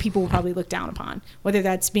 other people will probably look down upon, whether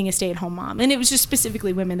that's being a stay-at-home mom. And it was just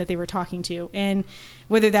specifically women that they were talking to. And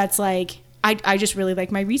whether that's like, I just really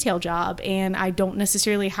like my retail job and I don't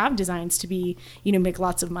necessarily have designs to be, make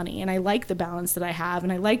lots of money. And I like the balance that I have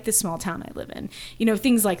and I like the small town I live in,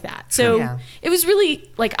 things like that. So it was really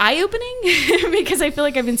like eye-opening because I feel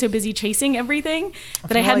like I've been so busy chasing everything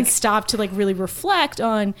that I hadn't stopped to like really reflect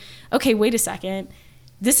on, okay, wait a second.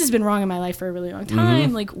 This has been wrong in my life for a really long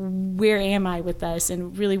time. Like, where am I with this?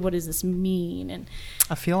 And really, what does this mean? And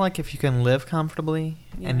I feel like if you can live comfortably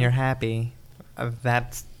and you're happy,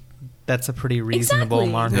 that's a pretty reasonable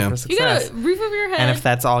marker for success. You got a roof over your head. And if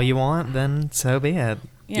that's all you want, then so be it.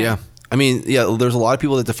 Yeah. I mean, there's a lot of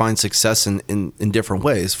people that define success in different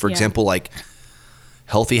ways. For example, like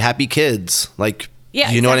healthy, happy kids. Like,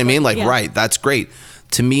 you know what I mean? Like, right, that's great.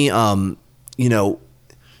 To me,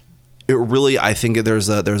 it really, I think there's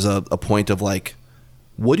a point of like,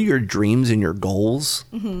 what are your dreams and your goals?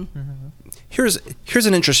 Here's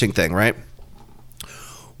an interesting thing, right?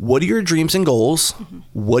 What are your dreams and goals?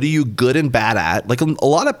 What are you good and bad at? Like, a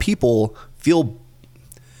lot of people feel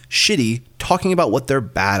shitty talking about what they're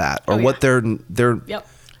bad at or what they're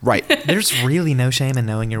right. There's really no shame in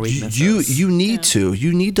knowing your weaknesses. You need to,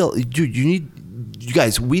 you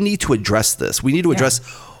guys, we need to address this. We need to address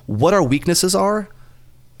what our weaknesses are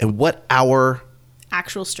and what our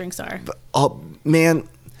actual strengths are. Man.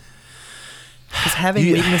 Because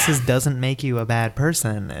having weaknesses doesn't make you a bad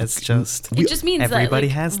person. It just means everybody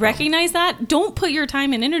that, has them. Recognize that. Don't put your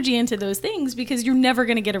time and energy into those things because you're never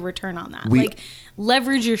going to get a return on that.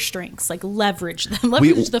 Leverage your strengths. Like, leverage them.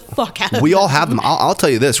 Leverage the fuck out of them. We all have them. I'll tell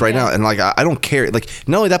you this right now. And like, I don't care. Like,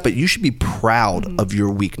 not only that, but you should be proud of your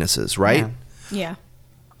weaknesses, right? Yeah.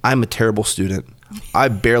 I'm a terrible student. I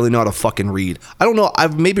barely know how to fucking read. I don't know.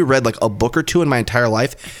 I've maybe read like a book or two in my entire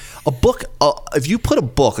life. A book, if you put a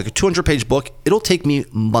book, like a 200-page book, it'll take me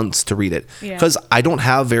months to read it because I don't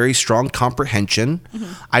have very strong comprehension.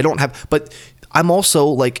 I don't have, but I'm also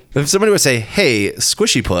like, if somebody would say, hey,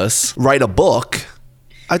 Squishy Puss, write a book,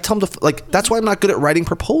 I tell them to, like, that's why I'm not good at writing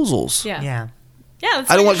proposals. Yeah.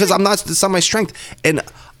 I don't want, because it's not my strength. And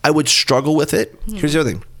I would struggle with it. Here's the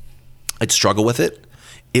other thing. I'd struggle with it.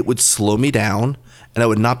 It would slow me down. And I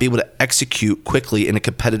would not be able to execute quickly in a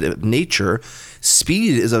competitive nature.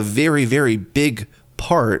 Speed is a very, very big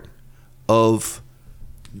part of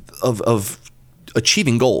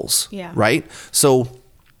achieving goals. Right. So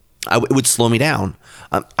it would slow me down.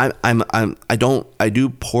 I do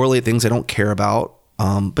poorly at things I don't care about.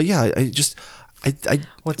 But yeah, we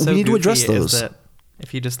need to address those. Is that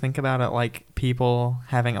if you just think about it, like people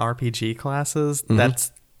having RPG classes,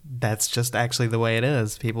 that's just actually the way it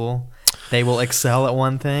is. They will excel at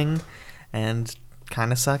one thing and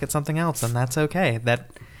kind of suck at something else, and that's okay.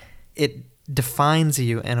 That it defines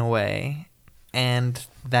you in a way, and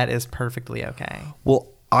that is perfectly okay. Well,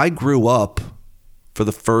 I grew up for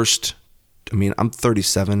the first, I'm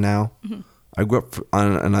 37 now. I grew up,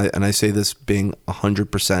 and I say this being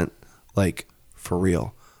 100% like for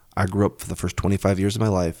real. I grew up for the first 25 years of my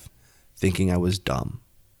life thinking I was dumb,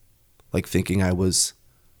 like thinking I was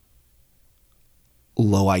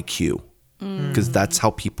low IQ, because that's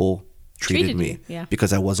how people treated me.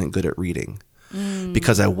 Because I wasn't good at reading,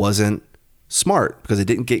 because I wasn't smart, because I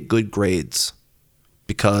didn't get good grades,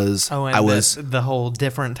 because I was the whole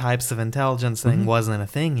different types of intelligence thing wasn't a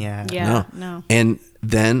thing yet. No. And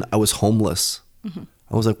then I was homeless.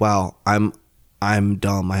 I was like, wow, I'm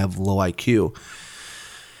dumb. I have low IQ.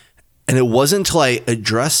 And it wasn't until I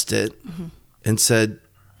addressed it and said,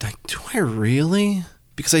 do I really?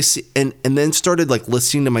 Because I see, and then started like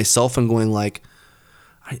listening to myself and going like,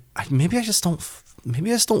 maybe I just don't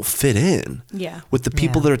fit in with the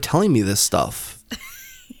people that are telling me this stuff.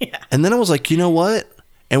 And then I was like, you know what?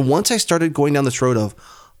 And once I started going down this road of,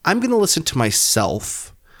 I'm going to listen to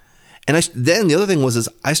myself. And then the other thing was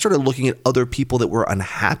I started looking at other people that were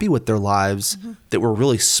unhappy with their lives that were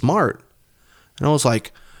really smart. And I was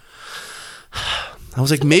like,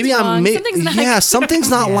 maybe something's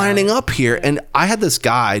not lining up here. And I had this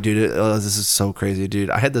guy, dude. This is so crazy, dude.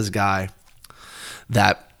 I had this guy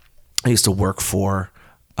that I used to work for.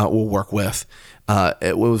 will work with.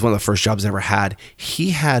 It was one of the first jobs I ever had.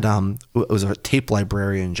 He had it was a tape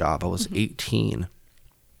librarian job. I was 18.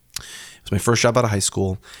 It was my first job out of high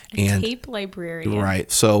school. And tape librarian.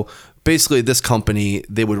 Right. So basically, this company,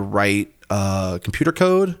 they would write computer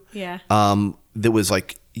code. Yeah. That was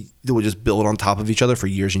like, they would just build on top of each other for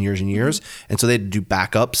years and years and years. And so they'd do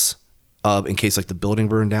backups in case like the building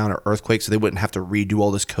burned down or earthquake. So they wouldn't have to redo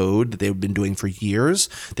all this code that they've been doing for years.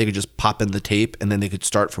 They could just pop in the tape and then they could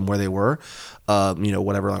start from where they were,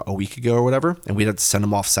 whatever, like a week ago or whatever. And we'd have to send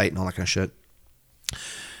them off site and all that kind of shit.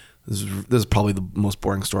 This is probably the most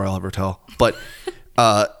boring story I'll ever tell. But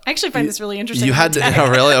I actually find this really interesting. You had to, oh,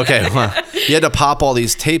 really? Okay. You had to pop all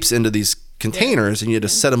these tapes into these containers and you had to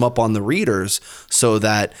set them up on the readers so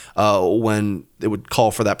that when it would call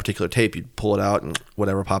for that particular tape, you'd pull it out and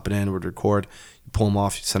whatever, pop it in, it would record, you pull them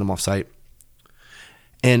off, you send them off site.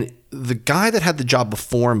 And the guy that had the job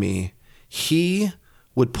before me, he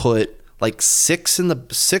would put like 6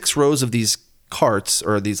 rows of these carts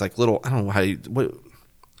or these like little, I don't know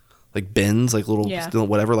like bins, like little,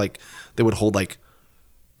 whatever, like they would hold like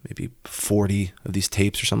maybe 40 of these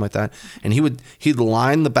tapes or something like that. And he'd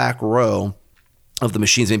line the back row of the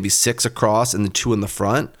machines, maybe 6 across and then 2 in the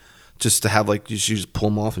front, just to have like, you just pull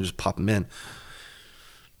them off and just pop them in.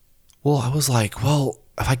 Well, I was like, well,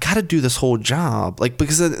 if I got to do this whole job, like,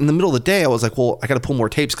 because in the middle of the day, I was like, well, I got to pull more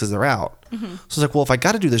tapes because they're out. So I was like, well, if I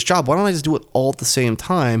got to do this job, why don't I just do it all at the same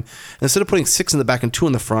time? And instead of putting 6 in the back and 2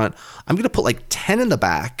 in the front, I'm going to put like 10 in the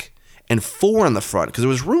back and 4 in the front because there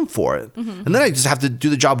was room for it. And then I just have to do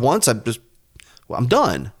the job once. I'm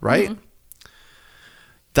done, right?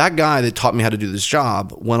 That guy that taught me how to do this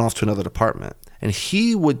job went off to another department, and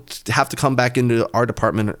he would have to come back into our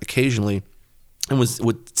department occasionally and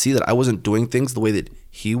would see that I wasn't doing things the way that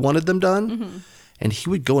he wanted them done. And he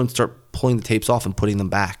would go and start pulling the tapes off and putting them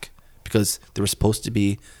back because they were supposed to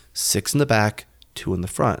be 6 in the back, 2 in the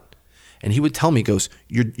front. And he would tell me, he goes,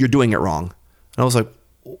 you're doing it wrong. And I was like,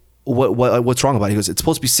 what's wrong about it? He goes, it's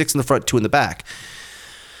supposed to be 6 in the front, 2 in the back.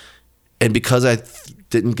 And because I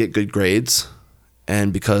didn't get good grades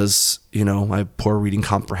and because, I have poor reading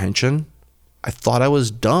comprehension, I thought I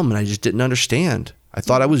was dumb and I just didn't understand. I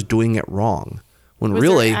thought I was doing it wrong. When was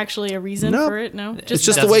really there actually a reason for it? No, it's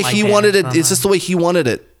just the way he wanted it. It's just the way he wanted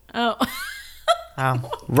it. Oh.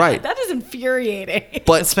 Right. That is infuriating.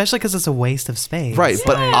 But especially because it's a waste of space. Right. Yeah.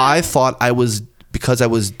 But I thought I was, because I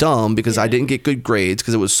was dumb, because I didn't get good grades,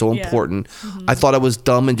 because it was so important. I thought I was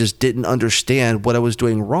dumb and just didn't understand what I was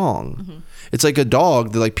doing wrong. It's like a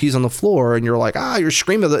dog that like pees on the floor and you're like, you're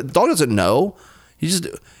screaming. The dog doesn't know.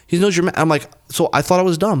 He knows you're mad. I'm like, so I thought I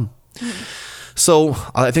was dumb. So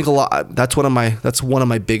I think that's one of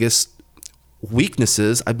my biggest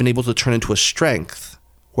weaknesses. I've been able to turn into a strength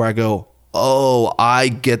where I go, oh, I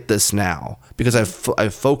get this now because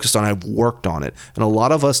I've focused on it, I've worked on it. And a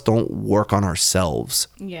lot of us don't work on ourselves.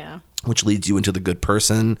 Yeah. Which leads you into the good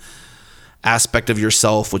person aspect of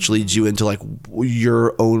yourself, which leads you into like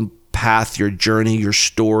your own path, your journey, your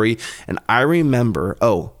story. And I remember, I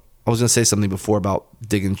was going to say something before about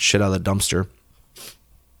digging shit out of the dumpster.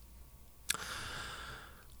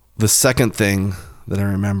 The second thing that I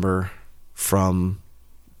remember from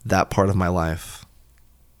that part of my life,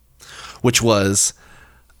 which was,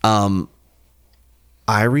 I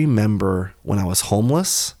remember when I was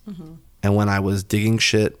homeless and when I was digging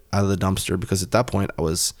shit out of the dumpster, because at that point I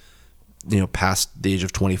was, past the age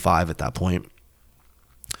of 25 at that point.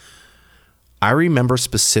 I remember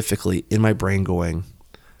specifically in my brain going,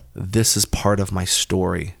 this is part of my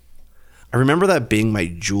story. I remember that being my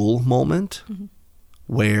Jewel moment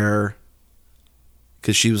where,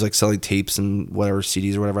 because she was like selling tapes and whatever,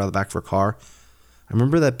 CDs or whatever out of the back of her car. I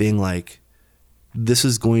remember that being like, this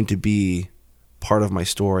is going to be part of my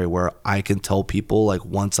story where I can tell people like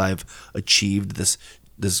once I've achieved this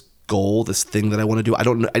goal, this thing that I want to do. I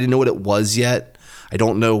didn't know what it was yet. I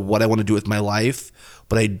don't know what I want to do with my life,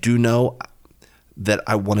 but I do know that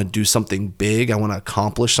I want to do something big. I want to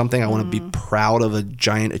accomplish something. I want to be proud of a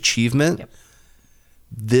giant achievement. Yep.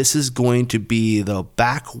 This is going to be the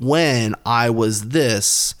back when I was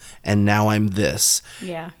this and now I'm this.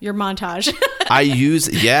 Yeah, your montage. I use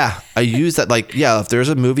that like, if there's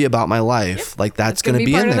a movie about my life, like that's going to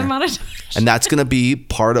be in there. And that's going to be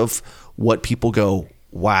part of what people go,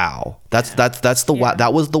 wow. That's the wow.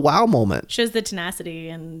 That was the wow moment. Shows the tenacity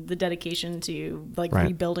and the dedication to like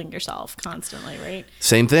rebuilding yourself constantly, right?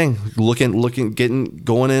 Same thing. Going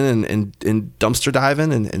in and dumpster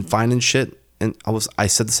diving and finding shit. And I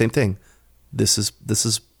said the same thing. This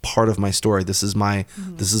is part of my story. This is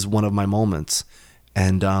this is one of my moments.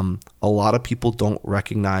 And a lot of people don't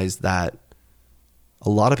recognize that.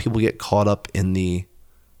 A lot of people get caught up in the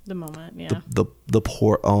The moment, yeah. The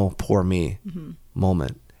poor me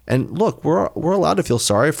moment. And look, we're allowed to feel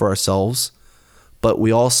sorry for ourselves, but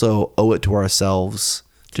we also owe it to ourselves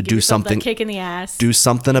to do something. That kick in the ass. Do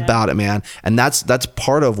something about it, man. And that's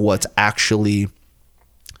part of what's actually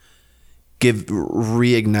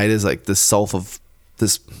reignite is like this self of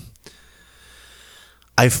this.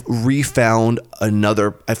 I found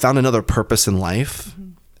another purpose in life,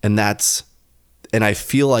 and I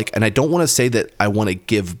feel like, and I don't want to say that I want to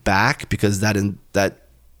give back because that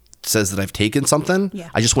says that I've taken something. Yeah.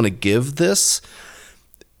 I just want to give this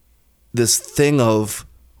thing of,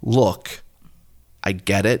 look, I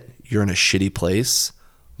get it. You're in a shitty place.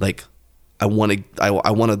 Like, I want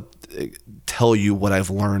to tell you what I've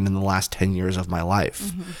learned in the last 10 years of my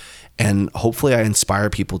life. And hopefully I inspire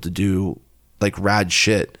people to do like rad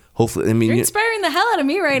shit. Hopefully, I mean, you're inspiring the hell out of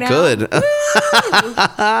me right now. Good.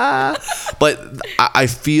 But I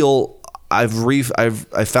feel I've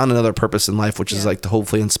found another purpose in life, which is like to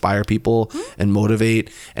hopefully inspire people and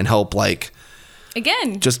motivate and help, like,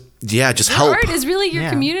 again, just your help. Art is really your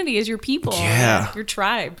community, is your people, your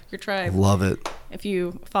tribe. Love it. If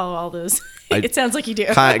you follow all those, it sounds like you do.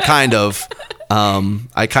 Kind of.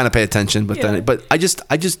 I kind of pay attention, but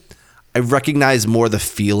I recognize more the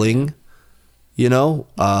feeling. You know,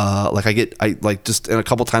 like I like just in a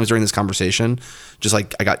couple times during this conversation, just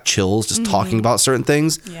like I got chills just talking about certain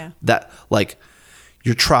things. Yeah. That like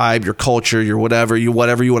your tribe, your culture, your whatever you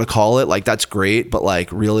want to call it, like that's great, but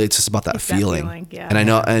like really it's just about that feeling. Yeah. And I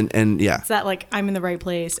know and yeah. It's that like I'm in the right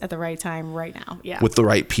place at the right time right now. Yeah. With the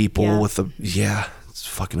right people, it's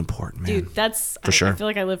fucking important, man. Dude, that's for sure. I feel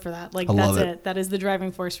like I live for that. Like that's it. That is the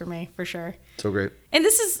driving force for me, for sure. So great. And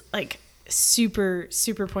this is like super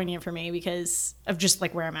poignant for me because of just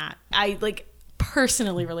like where I'm at. I like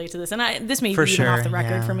personally relate to this, and this may be even off the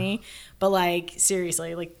record for me, but like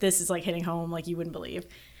seriously, like this is like hitting home like you wouldn't believe,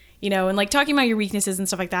 you know. And like talking about your weaknesses and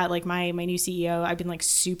stuff like that, like my new CEO, I've been like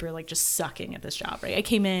super like just sucking at this job, right? I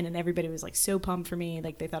came in and everybody was like so pumped for me,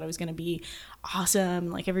 like they thought I was gonna be awesome,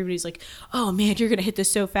 like everybody's like, oh man, you're gonna hit this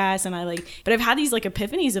so fast. And but I've had these like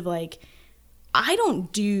epiphanies of like, I don't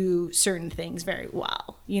do certain things very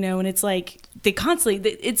well, you know, and it's like they constantly,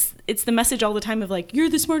 it's the message all the time of like, you're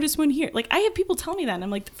the smartest one here. Like I have people tell me that and I'm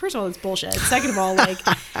like, first of all, it's bullshit. Second of all, like,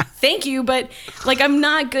 thank you. But like, I'm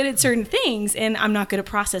not good at certain things and I'm not good at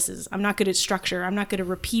processes. I'm not good at structure. I'm not good at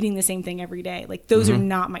repeating the same thing every day. Like those are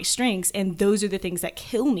not my strengths. And those are the things that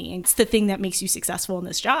kill me. And it's the thing that makes you successful in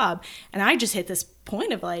this job. And I just hit this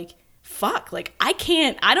point of like, fuck, like I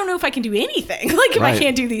don't know if I can do anything, like if I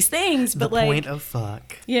can't do these things, but the point of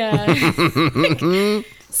fuck. Yeah.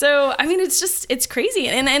 So I mean it's crazy,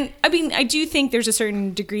 and I mean I do think there's a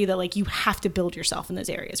certain degree that like you have to build yourself in those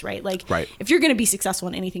areas, right? Like if you're going to be successful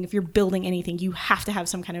in anything, if you're building anything, you have to have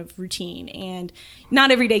some kind of routine, and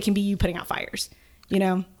not every day can be you putting out fires, you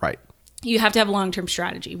know? Right. You have to have a long-term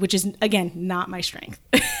strategy, which is again not my strength.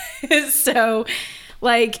 So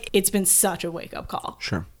like, it's been such a wake-up call.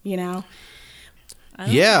 Sure. You know?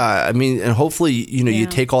 I mean, and hopefully, you know, you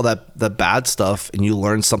take all the bad stuff and you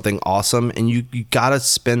learn something awesome, and you got to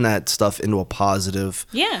spin that stuff into a positive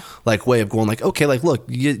like way of going like, okay, like, look,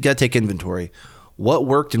 you got to take inventory. What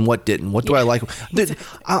worked and what didn't? What do I like? Dude,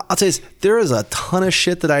 I'll tell you this, there is a ton of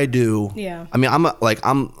shit that I do. Yeah. I mean, I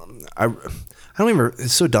don't even,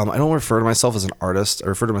 it's so dumb. I don't refer to myself as an artist. I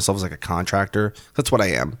refer to myself as like a contractor. That's what I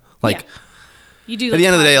am. Like, you do. At the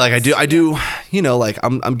end of the day, like I do, you know, like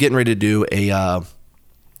I'm getting ready to do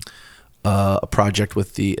a project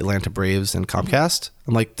with the Atlanta Braves and Comcast.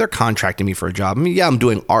 I'm like, they're contracting me for a job. I mean, yeah, I'm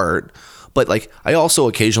doing art, but like I also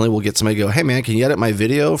occasionally will get somebody go, hey man, can you edit my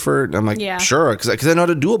video for? And I'm like, sure, because I know how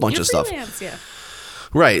to do a bunch of stuff. Yeah.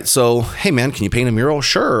 Right. So, hey man, can you paint a mural?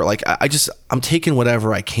 Sure. Like I'm taking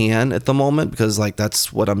whatever I can at the moment because like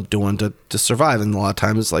that's what I'm doing to survive. And a lot of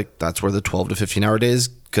times like that's where the 12 to 15 hour days,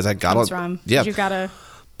 because I got to, you gotta.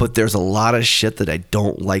 But there's a lot of shit that I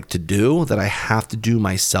don't like to do that I have to do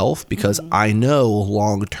myself because I know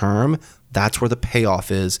long term that's where the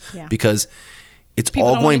payoff is because it's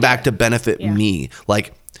all going back to benefit me.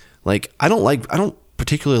 Like I don't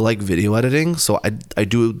particularly like video editing, so I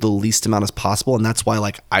do the least amount as possible, and that's why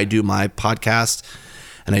like I do my podcast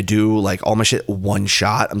and I do like all my shit one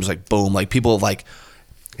shot. I'm just like boom, like people like,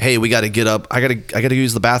 hey, we got to get up. I gotta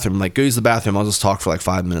use the bathroom. I'm like, go use the bathroom. I'll just talk for like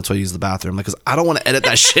 5 minutes while I use the bathroom, like, because I don't want to edit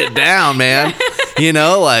that shit down, man. You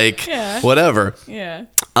know, like whatever. Yeah.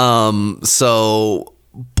 So,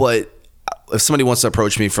 but if somebody wants to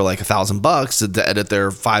approach me for like $1,000 to edit their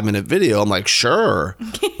 5-minute video, I'm like, sure.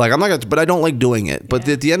 Like I'm not gonna, but I don't like doing it. But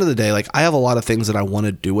at the end of the day, like I have a lot of things that I want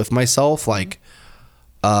to do with myself, like,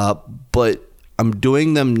 but I'm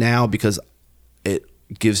doing them now because it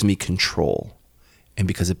gives me control and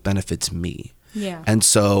because it benefits me. Yeah. And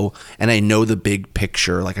so, and I know the big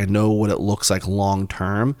picture, like I know what it looks like long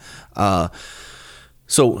term.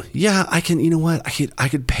 So yeah, I can, you know what, I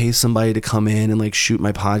could pay somebody to come in and like shoot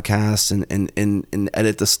my podcast and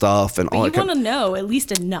edit the stuff and all that. You want to know at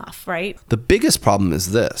least enough, right? The biggest problem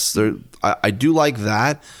is this. I do like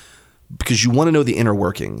that because you want to know the inner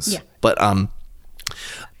workings. Yeah. But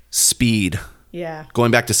speed. Yeah.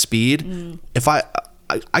 Going back to speed, if I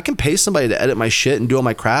can pay somebody to edit my shit and do all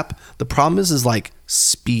my crap. The problem is like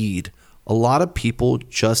speed. A lot of people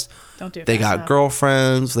just don't do it. They got enough.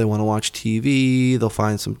 Girlfriends. They want to watch TV. They'll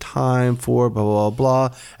find some time for blah blah blah.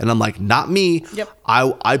 And I'm like, not me. Yep.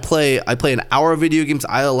 I play an hour of video games.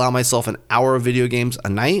 I allow myself an hour of video games a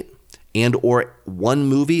night and or one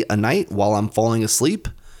movie a night while I'm falling asleep.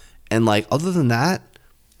 And like other than that,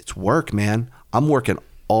 it's work, man. I'm working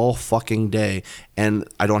all fucking day, and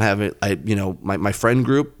I don't have it. My friend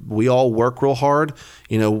group, we all work real hard,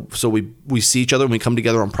 so we see each other and we come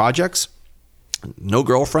together on projects. No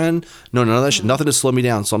girlfriend, no none of that shit, nothing to slow me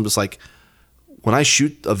down. So I'm just like, when I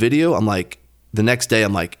shoot a video, I'm like, the next day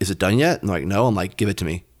I'm like, is it done yet? And they're like, no. I'm like, give it to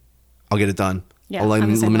me, I'll get it done. Yeah, let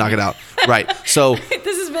me knock it out. Right. So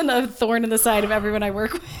this has been a thorn in the side of everyone I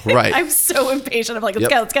work with. Right. I'm so impatient. I'm like,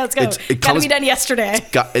 let's go. It Gotta be done yesterday.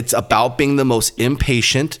 It's about being the most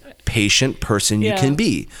patient person you can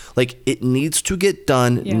be. Like, it needs to get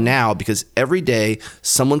done now because every day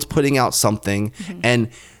someone's putting out something, and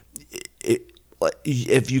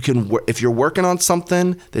if you're working on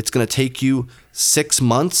something that's going to take you 6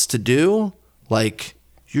 months to do, like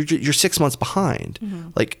you're 6 months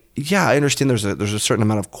behind. Like, yeah, I understand there's a certain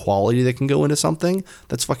amount of quality that can go into something.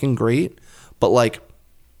 That's fucking great. But like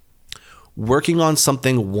working on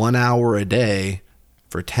something 1 hour a day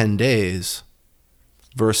for 10 days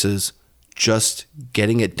versus just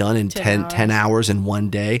getting it done in 10 hours in one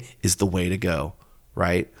day is the way to go.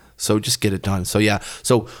 Right. So just get it done. So yeah.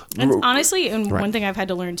 So honestly, and one thing I've had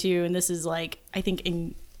to learn too, and this is like, I think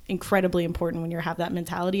incredibly important when you have that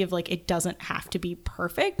mentality of like, it doesn't have to be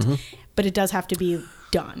perfect, but it does have to be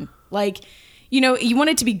done. Like, you want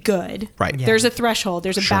it to be good. Right. Yeah. There's a threshold,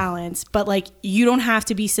 there's a balance, but like, you don't have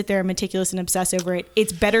to sit there and meticulous and obsess over it.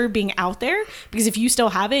 It's better being out there, because if you still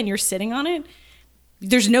have it and you're sitting on it,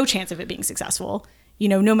 there's no chance of it being successful.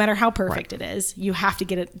 No matter how perfect it is, you have to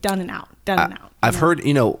get it done and out. I've heard,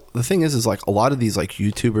 the thing is like a lot of these like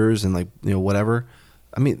YouTubers and like, whatever,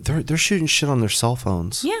 I mean, they're shooting shit on their cell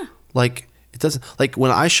phones. Yeah. Like, it doesn't, like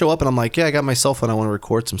when I show up and I'm like, yeah, I got my cell phone, I want to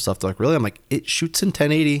record some stuff. They're like, really? I'm like, it shoots in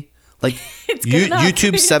 1080. Like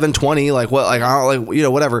YouTube 720, like what, like, I don't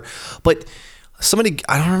like, whatever. But somebody,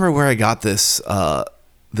 I don't remember where I got this,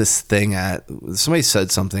 this thing at. Somebody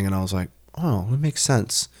said something and I was like, oh, that makes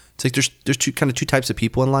sense. It's like there's two types of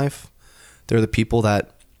people in life. There are the people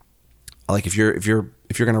that, like, if you're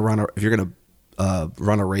gonna run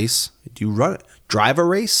a race, do you drive a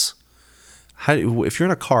race? If you're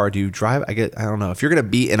in a car, do you drive? I don't know. If you're gonna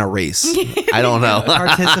be in a race, I don't know.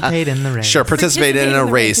 Participate in the race. Sure, participate in a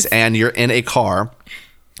race, and you're in a car.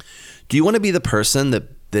 Do you want to be the person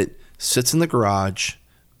that sits in the garage,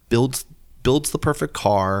 builds the perfect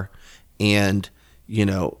car, and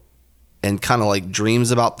and kind of like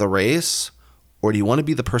dreams about the race? Or do you want to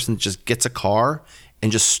be the person that just gets a car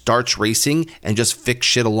and just starts racing and just fix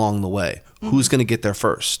shit along the way? Who's going to get there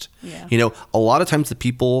first? Yeah. A lot of times the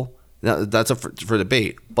people, that's for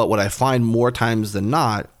debate, but what I find more times than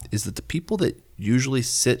not is that the people that usually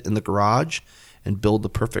sit in the garage and build the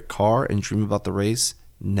perfect car and dream about the race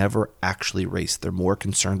never actually race. They're more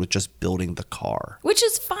concerned with just building the car. Which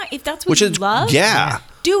is fine. If that's what you love,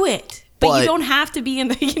 do it. But you don't have to be in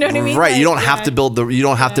the, you know what I mean? Right. Like, you don't have to you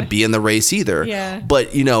don't have to be in the race either. Yeah.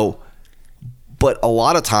 But, but a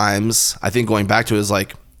lot of times, I think going back to it is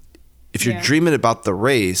like, if you're dreaming about the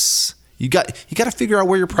race, you got to figure out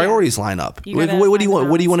where your priorities line up. What do you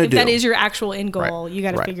want? What do you want to do? If that is your actual end goal, you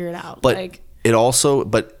got to figure it out. But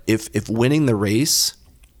if winning the race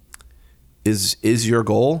is your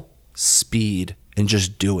goal, speed and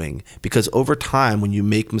just doing, because over time when you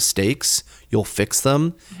make mistakes, you'll fix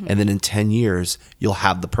them, and then in 10 years you'll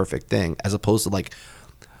have the perfect thing. As opposed to like,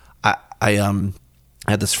 I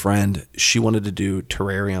had this friend, she wanted to do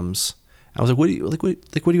terrariums. I was like, what do you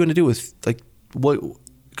want to do with like what?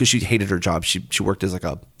 Because she hated her job. She worked as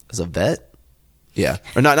a vet,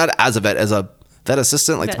 or not as a vet, as a vet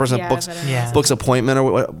assistant, like the person that books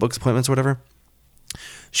appointments or whatever.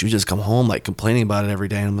 She would just come home like complaining about it every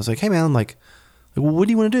day, and I was like, hey man, I'm like, well, what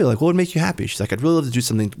do you want to do? Like, what would make you happy? She's like, I'd really love to do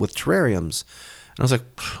something with terrariums. And I was like,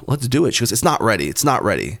 let's do it. She goes, it's not ready.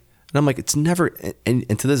 And I'm like, it's never.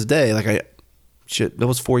 And to this day, like that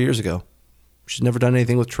was 4 years ago. She's never done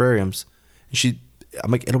anything with terrariums. And I'm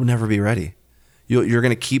like, it'll never be ready. You're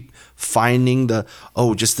going to keep finding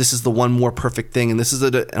this is the one more perfect thing. And this is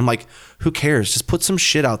I'm like, who cares? Just put some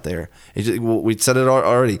shit out there. We said it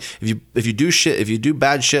already. If you do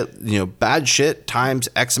bad shit, bad shit times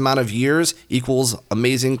X amount of years equals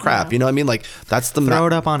amazing crap. Yeah. You know what I mean? Like that's throw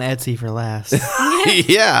it up on Etsy for less.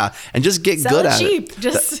 Yeah. And just get Sell good it at cheap.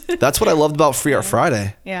 it. That's what I loved about Free Art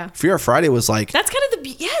Friday. Yeah. Free Art Friday was like, that's kind of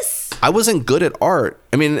yes. I wasn't good at art.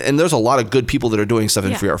 I mean, and there's a lot of good people that are doing stuff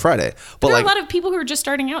in Free Art Friday. But there are a lot of people who are just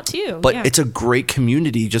starting out too. But it's a great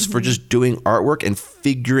community just for just doing artwork and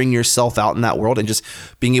figuring yourself out in that world and just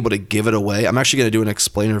being able to give it away. I'm actually going to do an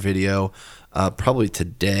explainer video probably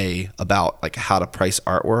today about like how to price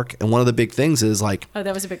artwork. And one of the big things is like... Oh,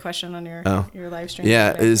 that was a big question on your live stream.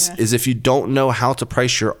 Yeah, is if you don't know how to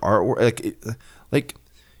price your artwork, like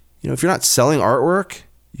if you're not selling artwork...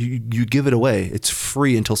 You give it away. It's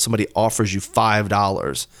free until somebody offers you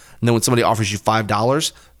 $5. And then when somebody offers you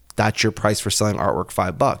 $5, that's your price for selling artwork,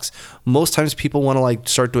 $5. Most times people want to like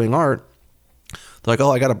start doing art. They're like,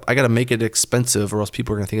 oh, I gotta make it expensive or else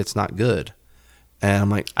people are gonna think it's not good. And I'm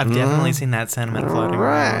like, I've definitely seen that sentiment floating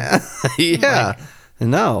around. Yeah.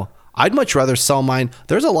 No. I'd much rather sell mine.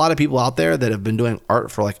 There's a lot of people out there that have been doing art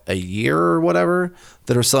for like a year or whatever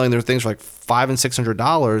that are selling their things for like $500 and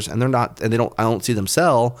 $600, and they're not, and I don't see them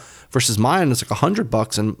sell. Versus mine, it's like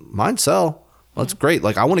 $100, and mine sell. Well, it's great.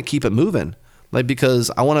 Like I want to keep it moving, like because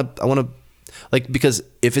I want to. Like, because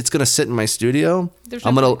if it's gonna sit in my studio,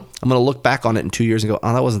 I'm gonna look back on it in 2 years and go,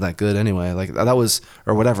 oh, that wasn't that good anyway. Like that was,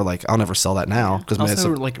 or whatever. Like I'll never sell that now because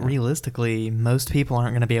also, like realistically, most people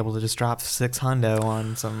aren't gonna be able to just drop $600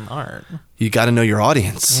 on some art. You got to know your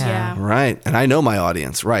audience, right? And I know my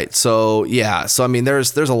audience, right? So yeah, so I mean,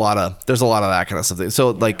 there's a lot of that kind of stuff.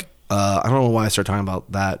 So like. I don't know why I started talking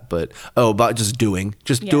about that, but about just doing,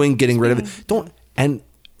 getting rid of it. And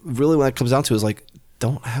really, when it comes down to it, is like,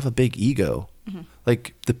 don't have a big ego.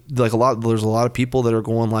 Mm-hmm. There's a lot of people that are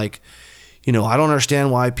going like, I don't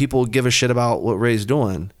understand why people give a shit about what Ray's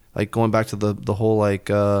doing. Like going back to the whole like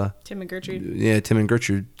Tim and Gertrude. Yeah, Tim and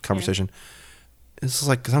Gertrude conversation. Yeah. It's just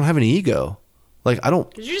like, cause I don't have any ego. Like I don't.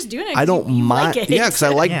 Because you're just doing it. I don't mind. Like yeah, because I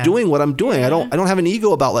like doing what I'm doing. Yeah. I don't have an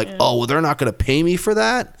ego about like, oh, well, they're not going to pay me for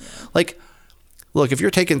that. Yeah. Like, look, if you're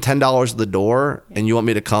taking $10 at the door and you want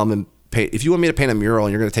me to come and pay, if you want me to paint a mural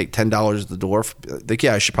and you're going to take $10 at the door, like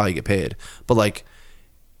I should probably get paid. But like,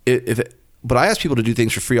 but I ask people to do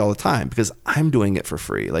things for free all the time because I'm doing it for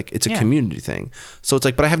free. Like it's a community thing. So it's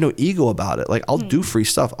like, but I have no ego about it. Like I'll do free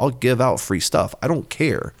stuff. I'll give out free stuff. I don't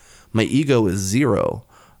care. My ego is zero.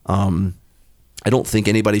 I don't think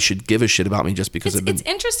anybody should give a shit about me just because it's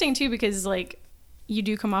interesting too because like you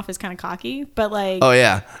do come off as kind of cocky, but like oh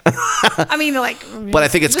yeah, I mean like but I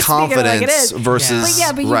think it's confidence versus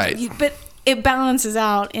right. But it balances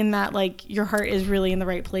out in that like your heart is really in the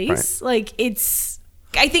right place. Right. Like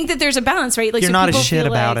I think that there's a balance, right? Like you're not a shit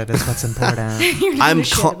about it is what's important.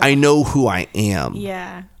 I know who I am.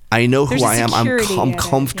 Yeah, I know who I am. I'm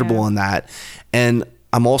comfortable in that, and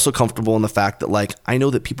I'm also comfortable in the fact that like I know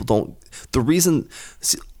that people don't. The reason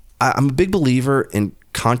I'm a big believer in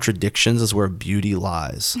contradictions is where beauty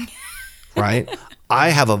lies, right?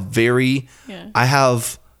 I'm very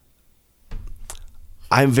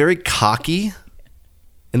cocky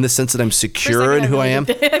in the sense that I'm secure in who I am.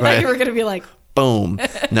 Right? You were gonna be like, boom.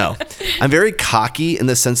 No, I'm very cocky in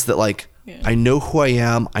the sense that like I know who I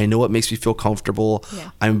am. I know what makes me feel comfortable.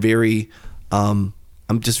 Yeah. I'm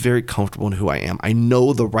just very comfortable in who I am. I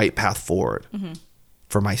know the right path forward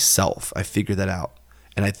for myself. I figured that out.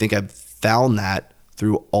 And I think I've found that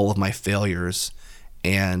through all of my failures.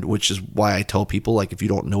 And which is why I tell people, like, if you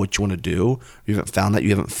don't know what you want to do, you haven't found that, you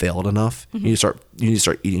haven't failed enough. You need to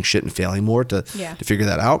start eating shit and failing more to figure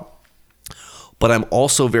that out. But I'm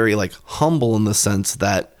also very like humble in the sense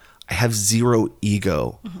that I have zero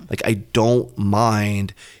ego. Like I don't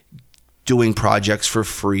mind doing projects for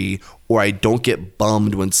free, or I don't get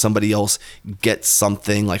bummed when somebody else gets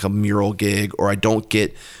something like a mural gig, or I don't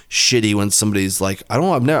get shitty when somebody's like, I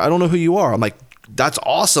don't know who you are. I'm like, that's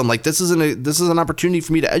awesome. Like this is an opportunity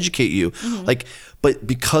for me to educate you. Like, but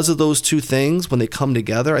because of those two things, when they come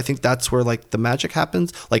together, I think that's where like the magic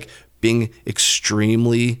happens. Like being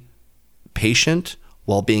extremely patient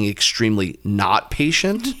while being extremely not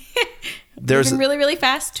patient. There's really, really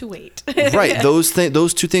fast to wait. Right. Those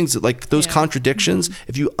two things, like those contradictions,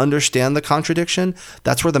 if you understand the contradiction,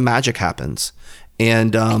 that's where the magic happens.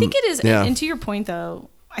 And I think it is. And to your point, though,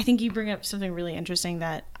 I think you bring up something really interesting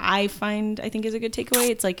that I think is a good takeaway.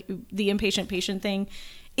 It's like the impatient patient thing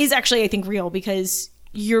is actually, I think, real because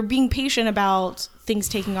you're being patient about things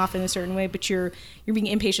taking off in a certain way, but you're being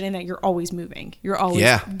impatient in that you're always moving. You're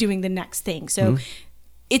always doing the next thing. So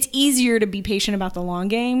it's easier to be patient about the long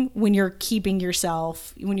game when you're keeping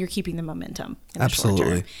the momentum in the short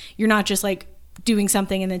term. You're not just like doing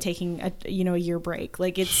something and then taking a year break.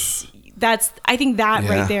 Like I think that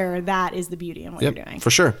right there, that is the beauty in what you're doing. For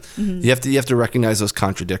sure. You have to recognize those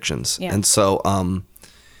contradictions. Yeah. And so,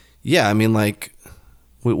 I mean, like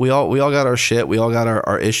we all got our shit. We all got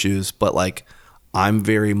our issues, but like, I'm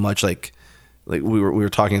very much like we were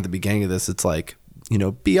talking at the beginning of this. It's like,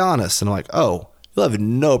 be honest. And I'm like, oh, you'll have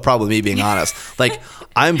no problem with me being honest. Like,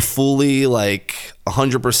 I'm fully like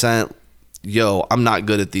 100%, I'm not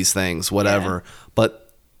good at these things, whatever. Yeah.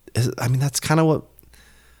 But I mean, that's kind of what,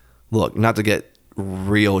 look, not to get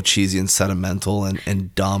real cheesy and sentimental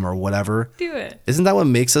and dumb or whatever. Do it. Isn't that what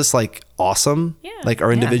makes us like awesome? Yeah. Like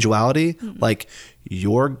our individuality? Mm-hmm. Like,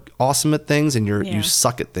 you're awesome at things and you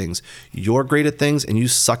suck at things. You're great at things and you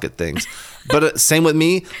suck at things. But same with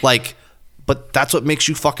me, like, but that's what makes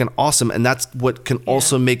you fucking awesome. And that's what can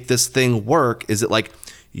also make this thing work, is that like,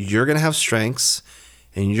 you're going to have strengths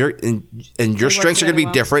and your strengths are going to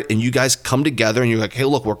be different, and you guys come together and you're like, hey,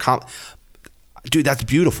 look, dude, that's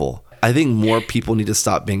beautiful. I think more people need to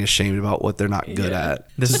stop being ashamed about what they're not good at.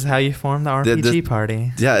 This is how you form the RPG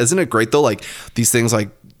party. Yeah. Isn't it great though? Like, these things, like,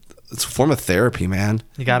 it's a form of therapy, man.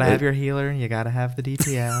 You got to have your healer. You got to have the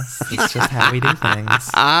DPS. It's just how we do things.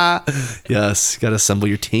 Yes. You got to assemble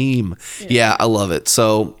your team. Yeah, I love it.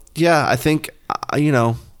 So, yeah, I think,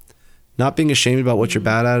 not being ashamed about what you're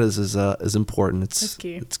bad at is important. That's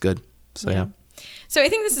key. It's good. So, yeah. So I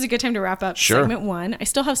think this is a good time to wrap up segment 1. I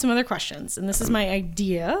still have some other questions, and this is my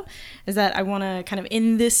idea, is that I want to kind of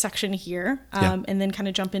end this section here, and then kind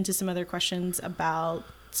of jump into some other questions about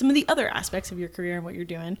some of the other aspects of your career and what you're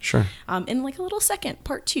doing. Sure. In like a little second,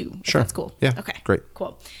 part 2. Sure. That's cool. Yeah. Okay. Great.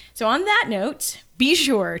 Cool. So on that note, be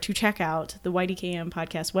sure to check out the YDKM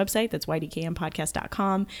Podcast website. That's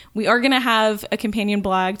ydkmpodcast.com. We are going to have a companion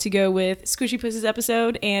blog to go with Squishy Puss's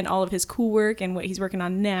episode and all of his cool work and what he's working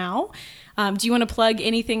on now. Do you want to plug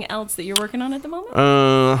anything else that you're working on at the moment?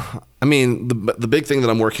 I mean, the big thing that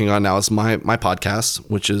I'm working on now is my podcast,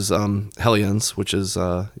 which is Hellions, which is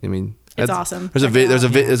it's awesome. There's a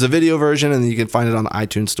video version, and you can find it on the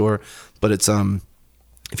iTunes store. But it's if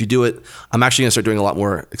you do it, I'm actually gonna start doing a lot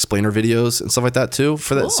more explainer videos and stuff like that too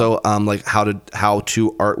for that. So like how to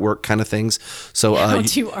artwork kind of things. So how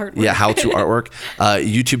to artwork. Yeah, how to artwork.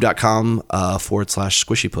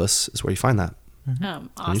 YouTube.com/squishypuss is where you find that.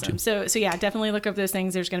 Awesome. So yeah, definitely look up those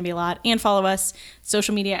things. There's going to be a lot, and follow us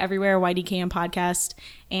social media everywhere, YDKM Podcast,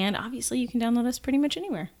 and obviously you can download us pretty much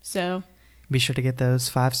anywhere. So be sure to get those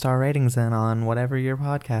 5-star ratings in on whatever your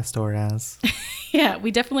podcast store has. Yeah,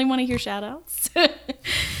 we definitely want to hear shout outs.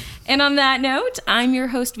 And on that note, I'm your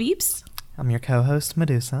host, Veeps. I'm your co-host,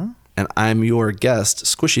 Medusa. And I'm your guest,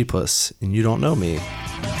 Squishy Puss, and you don't know me.